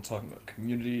politicians talking about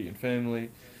community and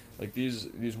family, like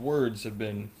these words have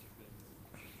been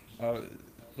uh,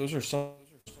 those are some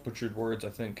butchered words. I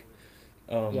think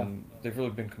Yeah. they've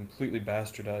really been completely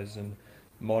bastardized in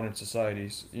modern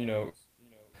societies.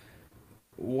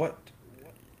 What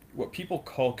what people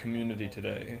call community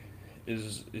today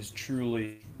is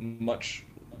truly much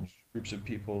groups of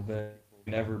people that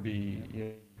can never be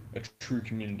a true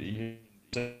community.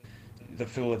 The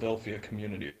Philadelphia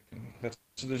community. That's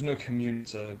so there's no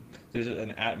community. There's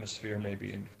an atmosphere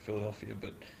maybe in Philadelphia,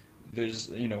 but there's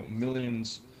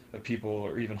millions of people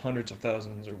or even hundreds of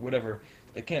thousands or whatever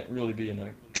that can't really be in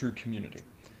a true community.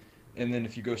 And then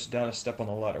if you go down a step on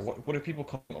the ladder, what do people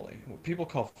call family? What people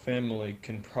call family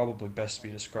can probably best be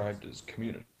described as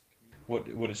community.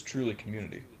 What is truly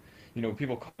community?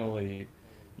 People call family,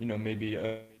 maybe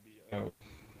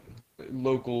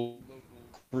local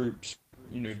groups,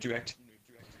 do activities.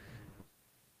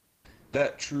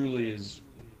 That truly is,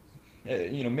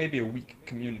 maybe a weak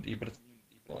community, but it's,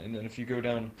 and then if you go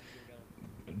down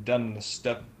the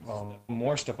step,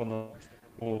 more step on the,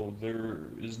 well, there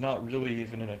is not really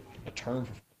even a term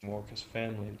for more because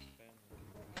family,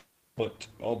 but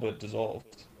all but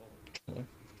dissolved.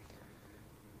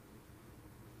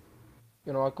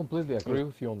 I completely It was agree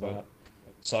with you on a that.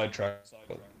 sidetrack.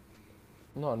 But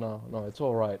No, no, no, it's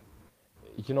all right.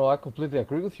 I completely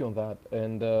agree with you on that.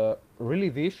 And really,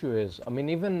 the issue is, I mean,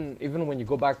 even when you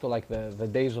go back to like the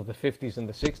days of the 50s and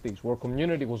the 60s, where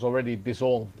community was already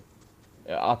dissolved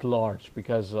at large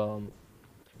because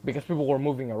people were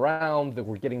moving around, they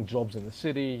were getting jobs in the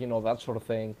city, that sort of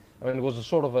thing. I mean, it was a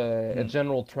sort of a mm,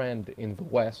 general trend in the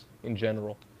West in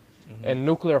general. hmm And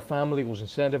nuclear family was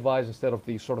incentivized instead of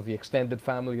the sort of the extended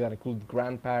family that included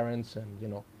grandparents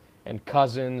and and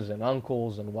cousins and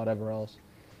uncles and whatever else.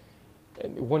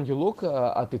 And when you look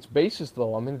at its basis,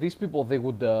 though, I mean, these people they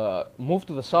would move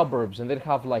to the suburbs and they'd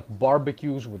have like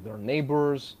barbecues with their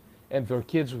neighbors, and their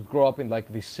kids would grow up in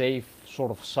like the safe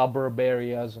sort of suburb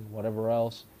areas and whatever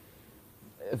else.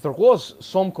 There was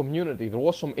some community, there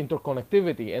was some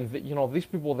interconnectivity, and these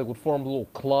people they would form little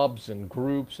clubs and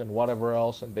groups and whatever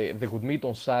else, and they would meet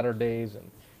on Saturdays,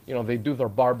 and they do their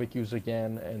barbecues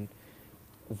again, and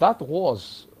that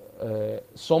was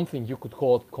something you could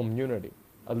call it community,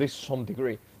 at least to some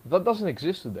degree. That doesn't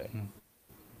exist today. hmm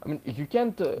I mean,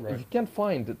 right. you can't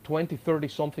find 20, 30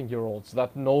 something year olds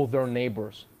that know their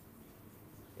neighbors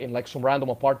in like some random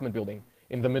apartment building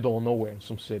in the middle of nowhere in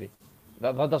some city.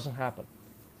 That doesn't happen.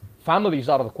 Family is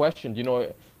out of the question.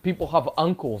 People have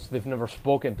uncles they've never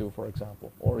spoken to, for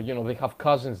example, or they have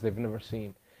cousins they've never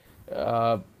seen.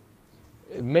 Uh,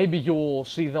 Maybe you'll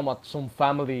see them at some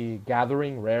family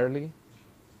gathering, rarely,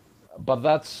 but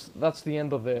that's the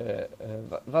end of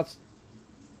that's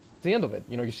the end of it.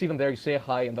 You see them there, you say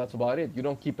hi, and that's about it. You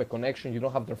don't keep a connection. You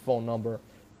don't have their phone number.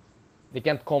 They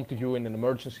can't come to you in an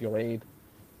emergency or aid.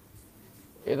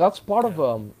 That's part Yeah. of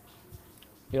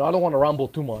I don't want to ramble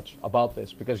too much about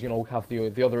this because we have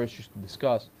the other issues to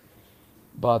discuss.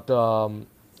 But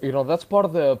that's part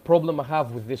of the problem I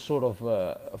have with this sort of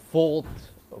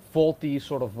faulty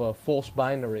sort of false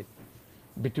binary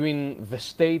between the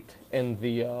state and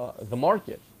the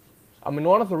market. I mean,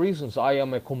 one of the reasons I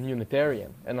am a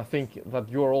communitarian, and I think that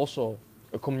you're also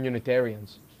a communitarian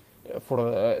for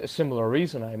a similar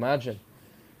reason, I imagine,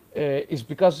 is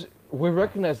because we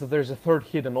recognize that there's a third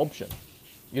hidden option.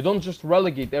 You don't just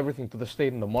relegate everything to the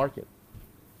state and the market.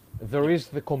 There Yep. is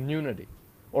the community,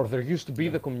 or there used to be Yeah.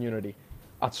 the community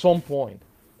at some point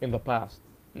in the past.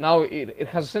 Now it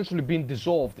has essentially been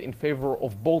dissolved in favor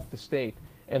of both the state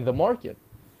and the market.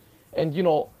 And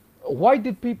why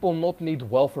did people not need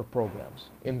welfare programs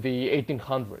in the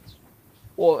 1800s?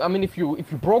 Well, I mean, if you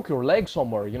broke your leg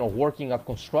somewhere, working at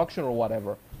construction or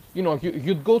whatever,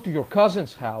 you'd go to your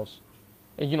cousin's house,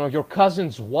 and your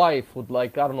cousin's wife would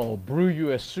like I don't know brew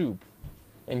you a soup,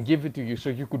 and give it to you so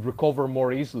you could recover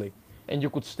more easily, and you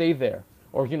could stay there,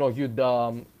 or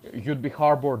you'd be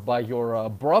harbored by your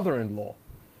brother-in-law,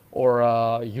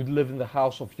 or you'd live in the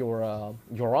house of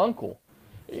your uncle.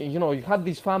 You had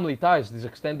these family ties, these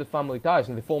extended family ties,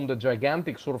 and they formed a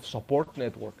gigantic sort of support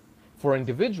network for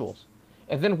individuals.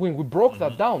 And then when we broke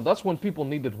hmm that down, that's when people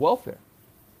needed welfare,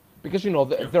 because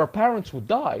Yep. their parents would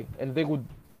die, and they would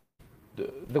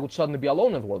suddenly be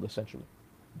alone in the world, essentially.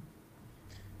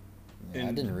 Yeah,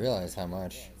 I didn't And realize how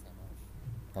much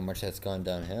that's gone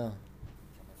downhill.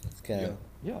 It's kind yeah. of,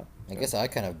 Yeah, I yeah, guess I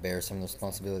kind of bear some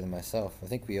responsibility myself. I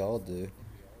think we all do.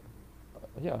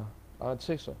 yeah. I'd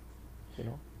say so. You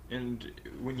know. And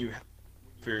when you have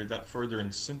fear, that further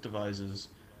incentivizes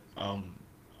um,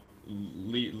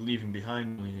 leaving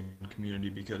behind the community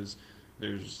because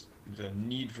there's the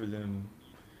need for them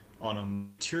on a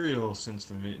material sense.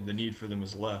 The need for them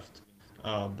is left,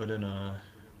 but in a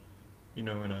in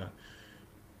a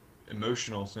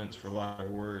emotional sense, for lack of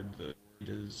a word, the need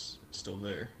is still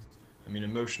there. I mean,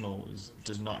 emotional is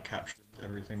does not capture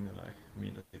everything that I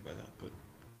mean to say by that, but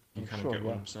you kind of Sure. get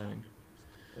what Yeah. I'm saying.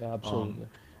 Yeah. Um, Absolutely.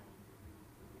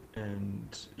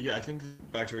 and yeah, I think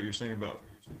back to what you're saying about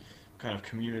kind of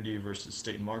community versus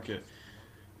state and market.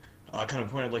 Kind of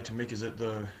point I'd like to make is that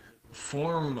the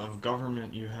form of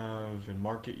government you have and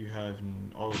market you have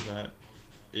and all of that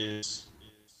is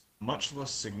much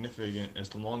less significant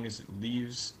as long as it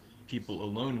leaves people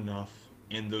alone enough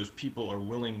and those people are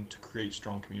willing to create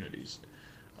strong communities.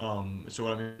 So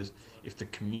what I mean is, if the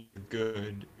community are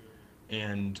good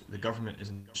and the government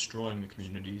isn't destroying the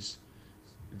communities,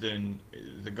 then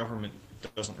the government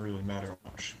doesn't really matter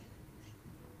much.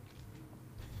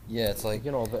 Yeah, it's like,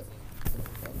 The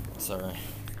sorry.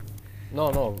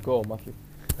 no, no, go, Matthew.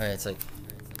 Alright, it's like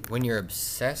when you're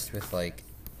obsessed with like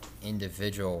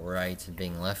individual rights and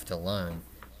being left alone,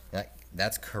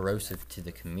 that's corrosive to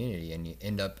the community, and you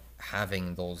end up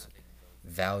having those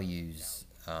values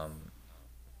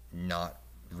not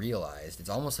realized. It's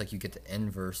almost like you get the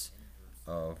inverse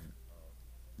of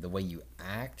the way you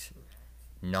act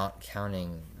not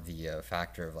counting the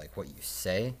factor of like what you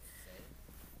say,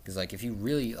 because like if you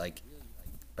really like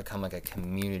become like a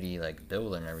community like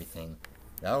builder and everything,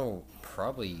 that'll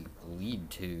probably lead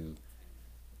to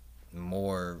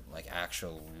more like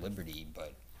actual liberty.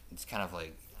 But it's kind of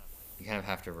like you kind of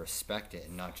have to respect it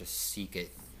and not just seek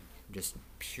it just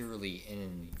purely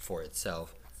in for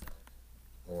itself.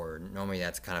 Or normally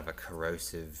that's kind of a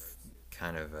corrosive,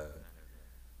 kind of a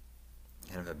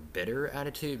bitter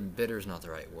attitude. Bitter is not the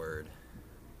right word,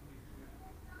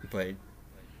 but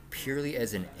purely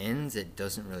as an ends, it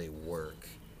doesn't really work.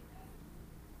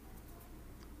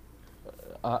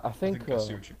 I I think think I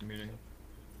see what you're meaning.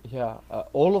 yeah,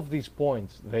 all of these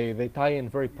points they tie in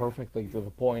very perfectly to the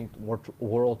point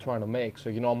we're all trying to make. So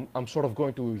I'm sort of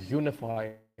going to unify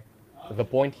the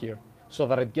point here so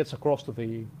that it gets across to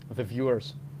the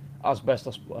viewers as best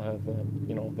as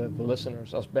the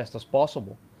listeners as best as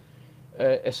possible.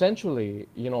 Essentially,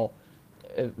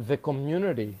 the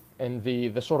community and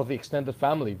the sort of the extended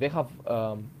family, they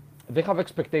have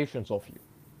expectations of you.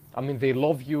 I mean, they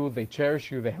love you, they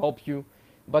cherish you, they help you,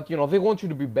 but they want you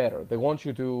to be better. They want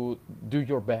you to do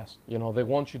your best. They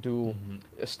want you to Hmm.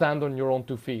 stand on your own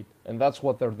 2 feet, and that's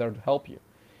what they're there to help you.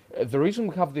 The reason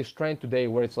we have this trend today,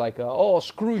 where it's like, oh,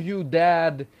 screw you,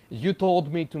 dad, you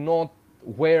told me to not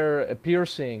wear a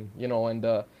piercing, and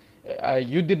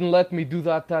you didn't let me do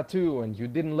that tattoo, and you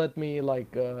didn't let me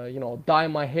like, dye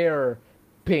my hair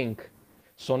pink.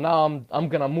 So now I'm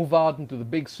gonna move out into the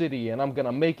big city and I'm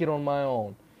gonna make it on my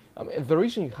own. I mean, the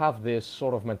reason you have this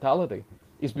sort of mentality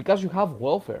is because you have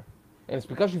welfare, and it's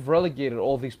because you've relegated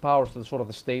all these powers to the sort of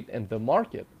the state and the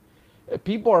market.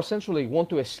 People are essentially want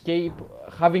to escape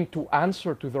having to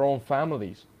answer to their own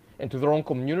families and to their own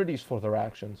communities for their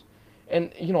actions.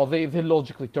 And they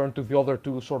logically turn to the other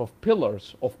two sort of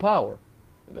pillars of power,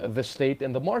 the state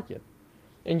and the market.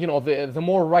 And the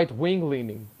more right wing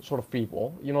leaning sort of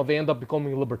people, they end up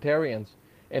becoming libertarians,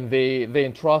 and they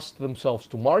entrust themselves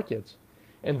to markets.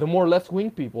 And the more left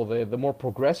wing people, the more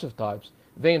progressive types,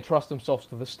 they entrust themselves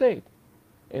to the state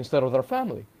instead of their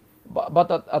family. But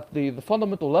at the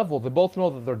fundamental level, they both know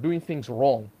that they're doing things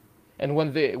wrong. And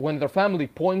when their family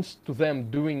points to them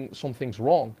doing some things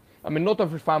wrong, I mean, not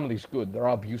every family is good. There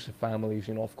are abusive families,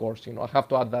 of course. I have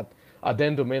to add that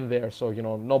addendum in there, so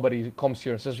nobody comes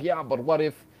here and says, yeah, but what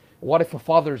if a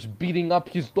father's beating up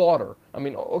his daughter? I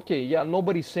mean, okay, yeah,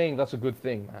 nobody's saying that's a good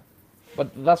thing, man.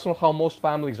 But that's not how most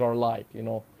families are like.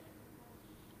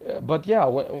 But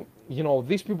yeah,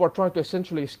 these people are trying to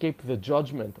essentially escape the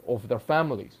judgment of their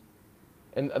families,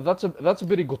 and that's a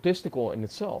bit egotistical in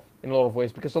itself in a lot of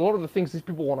ways, because a lot of the things these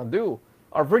people want to do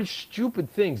are very stupid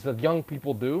things that young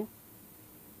people do,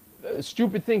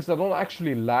 stupid things that don't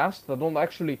actually last, that don't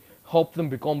actually help them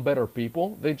become better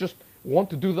people. They just want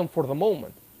to do them for the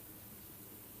moment.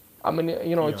 I mean,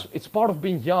 Yeah. it's part of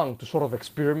being young to sort of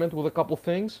experiment with a couple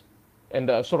things and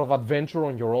sort of adventure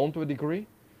on your own to a degree.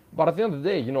 But at the end of the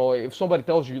day, if somebody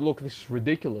tells you, look, this is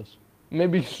ridiculous,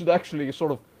 maybe you should actually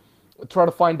sort of try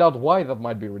to find out why that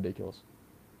might be ridiculous.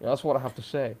 That's what I have to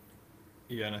say.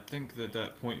 Yeah, and I think that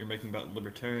that point you're making about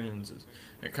libertarians is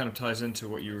it kind of ties into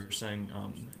what you were saying.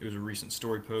 It was a recent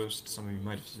story post. Some of you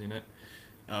might have seen it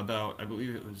about. I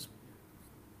believe it was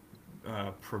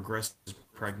progressive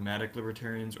pragmatic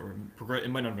libertarians, or it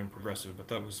might not have been progressive, but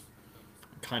that was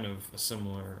kind of a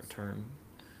similar term.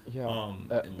 Yeah,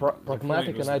 And the point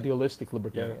pragmatic and was that, idealistic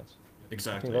yeah, libertarians.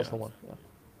 I think exactly, that's yeah, the one. Yeah.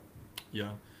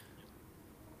 yeah.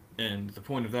 And the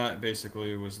point of that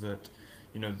basically was that,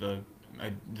 the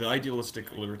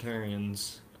idealistic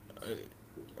libertarians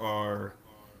are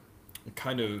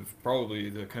kind of probably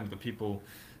the people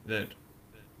that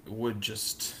would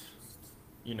just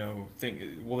think,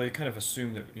 well, they kind of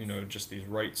assume that just these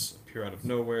rights appear out of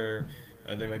nowhere.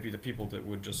 They might be the people that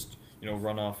would just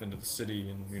run off into the city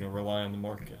and rely on the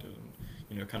market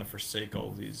and kind of forsake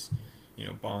all these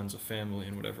bonds of family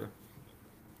and whatever.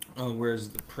 Whereas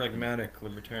the pragmatic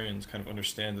libertarians kind of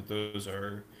understand that those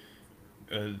are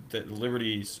that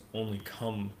liberties only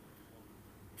come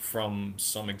from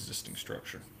some existing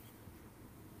structure.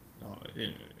 Uh,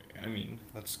 I mean,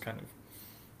 that's kind of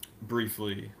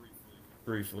briefly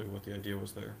what the idea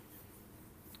was there.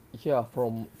 Yeah,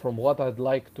 from what I'd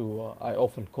like to, I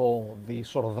often call the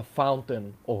sort of the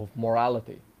fountain of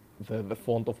morality, the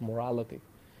font of morality.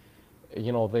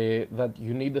 That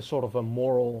you need a sort of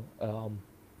um,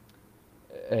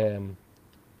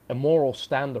 a moral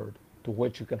standard to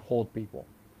which you can hold people.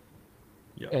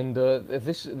 Yeah. And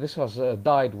this has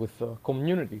died with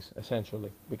communities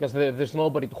essentially, because there's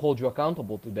nobody to hold you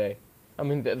accountable today. I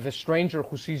mean, the stranger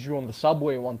who sees you on the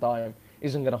subway one time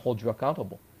isn't going to hold you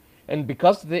accountable, and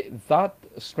because that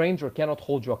stranger cannot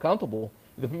hold you accountable,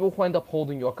 The people who end up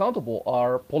holding you accountable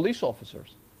are police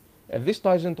officers. And this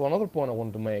ties into another point I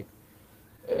wanted to make.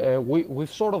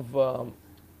 We've sort of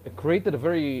created a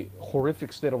very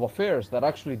horrific state of affairs that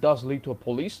actually does lead to a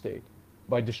police state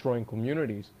by destroying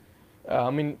communities.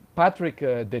 I mean, Patrick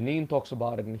Deneen talks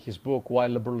about it in his book, Why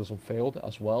Liberalism Failed,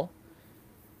 as well.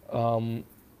 Um,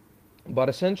 but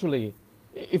essentially,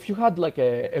 if you had like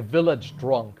a village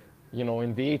drunk,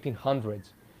 in the 1800s,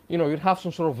 you'd have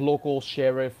some sort of local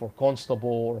sheriff or constable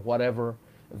or whatever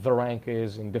the rank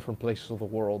is in different places of the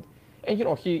world. And,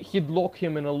 he'd lock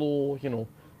him in a little,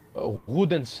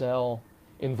 wooden cell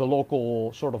in the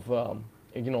local sort of,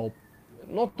 you know,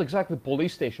 not exactly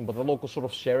police station, but the local sort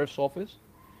of sheriff's office.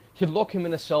 He'd lock him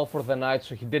in a cell for the night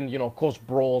so he didn't, cause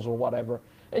brawls or whatever.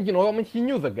 And I mean, he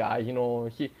knew the guy.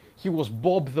 He was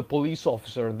Bob the police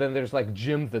officer. Then there's like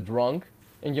Jim the drunk,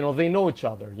 and they know each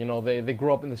other. They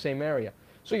grew up in the same area.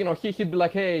 So he'd be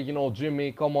like, hey,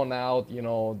 Jimmy, come on out.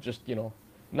 Just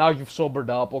now you've sobered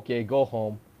up. Okay, go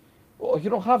home. Well,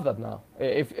 you don't have that now.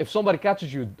 If somebody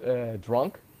catches you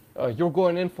drunk, you're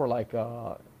going in for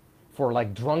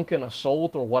like drunken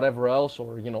assault or whatever else,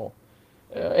 or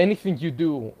anything you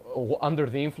do under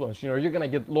the influence, you're gonna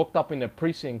get locked up in a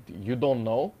precinct you don't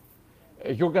know.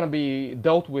 You're gonna be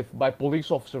dealt with by police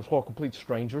officers who are complete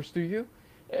strangers to you.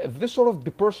 This sort of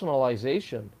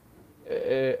depersonalization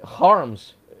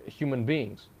harms human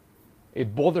beings.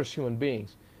 It bothers human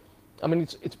beings. I mean,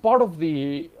 it's part of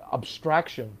the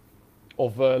abstraction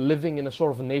of living in a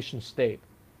sort of a nation state,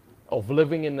 of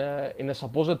living in a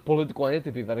supposed political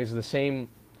entity that is the same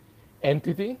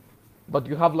entity, but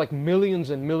you have like millions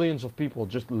and millions of people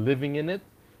just living in it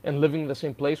and living in the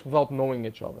same place without knowing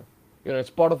each other. It's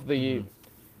part of the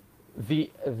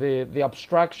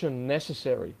abstraction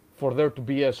necessary for there to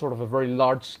be a sort of a very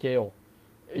large scale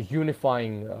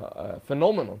unifying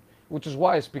phenomenon, which is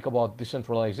why I speak about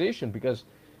decentralization, because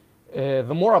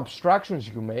the more abstractions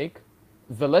you make,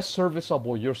 the less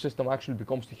serviceable your system actually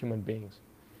becomes to human beings.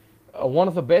 One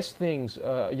of the best things,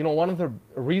 one of the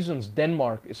reasons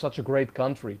Denmark is such a great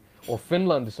country, or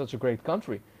Finland is such a great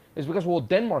country, is because, well,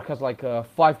 Denmark has like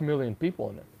 5 million people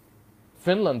in it.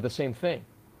 Finland, the same thing.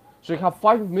 So you have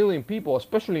 5 million people,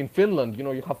 especially in Finland,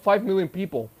 you have 5 million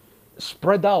people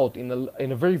spread out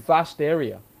in a very vast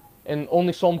area, and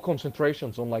only some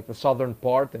concentrations on like the southern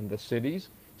part and the cities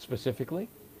specifically.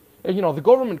 And, the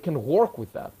government can work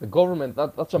with that. The government,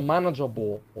 that's a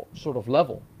manageable sort of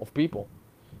level of people.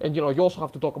 And you also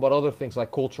have to talk about other things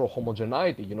like cultural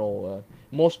homogeneity.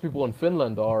 Most people in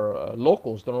Finland are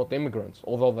locals; they're not immigrants,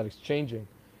 although that is changing.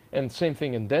 And same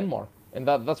thing in Denmark. And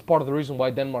that's part of the reason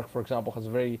why Denmark, for example, has a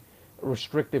very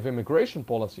restrictive immigration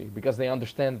policy, because they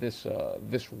understand this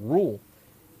rule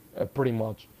pretty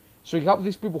much. So you have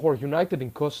these people who are united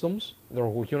in customs,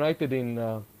 they're united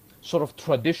in sort of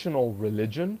traditional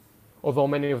religion, although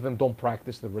many of them don't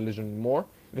practice the religion anymore.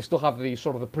 They still have the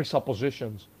sort of the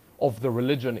presuppositions of the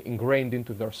religion ingrained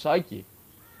into their psyche,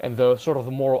 and the sort of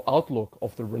the moral outlook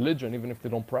of the religion, even if they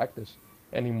don't practice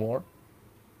anymore.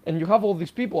 And you have all these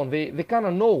people, and they kind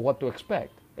of know what to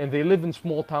expect, and they live in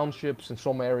small townships in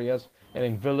some areas and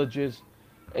in villages,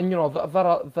 and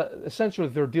that essentially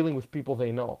they're dealing with people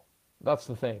they know. That's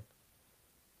the thing.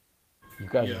 You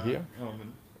guys are Yeah. here?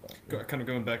 Kind of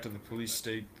going back to the police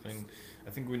state thing, I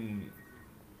think when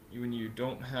you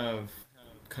don't have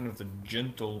kind of the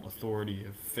gentle authority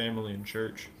of family and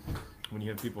church, when you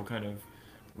have people kind of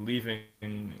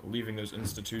leaving those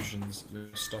institutions,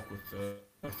 they're stuck with the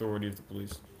authority of the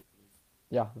police.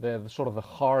 Yeah, the sort of the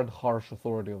hard, harsh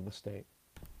authority of the state,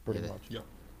 pretty Yeah, much. Yep.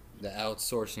 the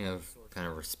outsourcing of kind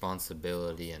of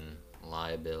responsibility and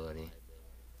liability.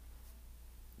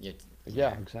 Yet,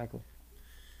 Yeah, yeah, exactly.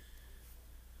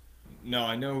 Now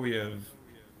I know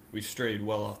we've strayed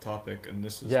well off topic, and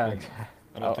this has Yeah, been.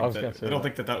 I was gonna say I don't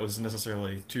that. think that was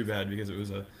necessarily too bad because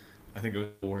I think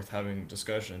it was worth having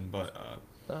discussion. But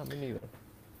No, me neither.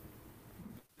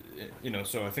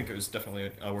 so I think it was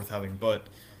definitely worth having. But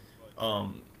I,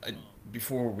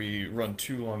 before we run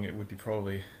too long, it would be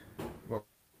probably well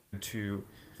to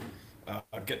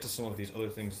get to some of these other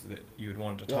things that you had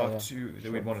wanted to Yeah, talk yeah, to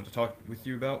that we'd sure. wanted to talk with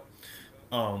you about.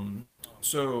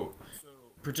 So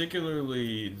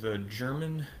particularly the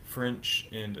German, French,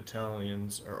 and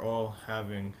Italians are all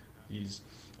having these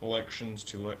elections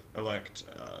to elect,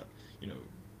 you know,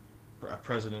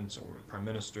 presidents or prime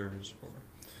ministers or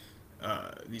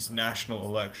these national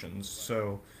elections.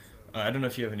 So I don't know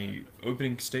if you have any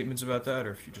opening statements about that,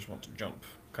 or if you just want to jump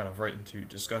kind of right into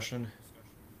discussion.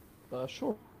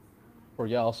 Sure. Or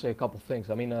yeah, I'll say a couple things.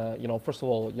 I mean, first of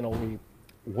all,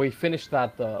 we finished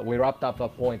that, we wrapped up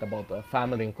that point about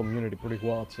family and community pretty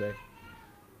well, I'd say.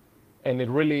 and it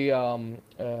really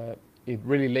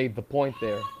laid the point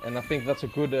there. And I think that's a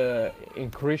good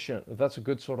incursion. That's a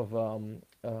good sort of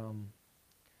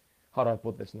how do I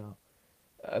put this now?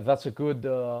 That's a good,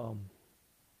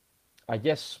 I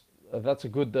guess, that's a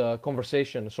good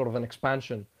conversation, sort of an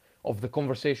expansion of the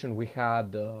conversation we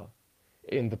had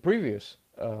in the previous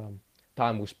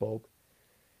time we spoke.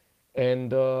 And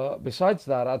besides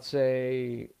that, I'd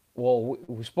say, well,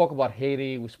 we spoke about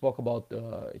Haiti, we spoke about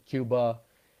Cuba.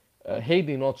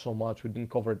 Haiti, not so much. We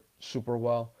didn't cover it super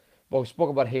well, but we spoke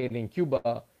about Haiti and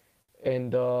Cuba.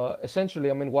 And essentially,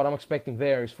 I mean, what I'm expecting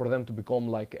there is for them to become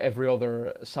like every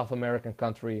other South American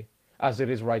country as it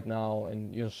is right now,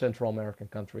 and Central American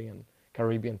country and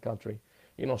Caribbean country.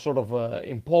 Sort of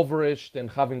impoverished and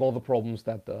having all the problems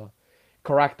that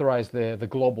characterize the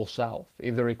global South,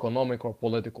 either economic or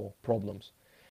political problems.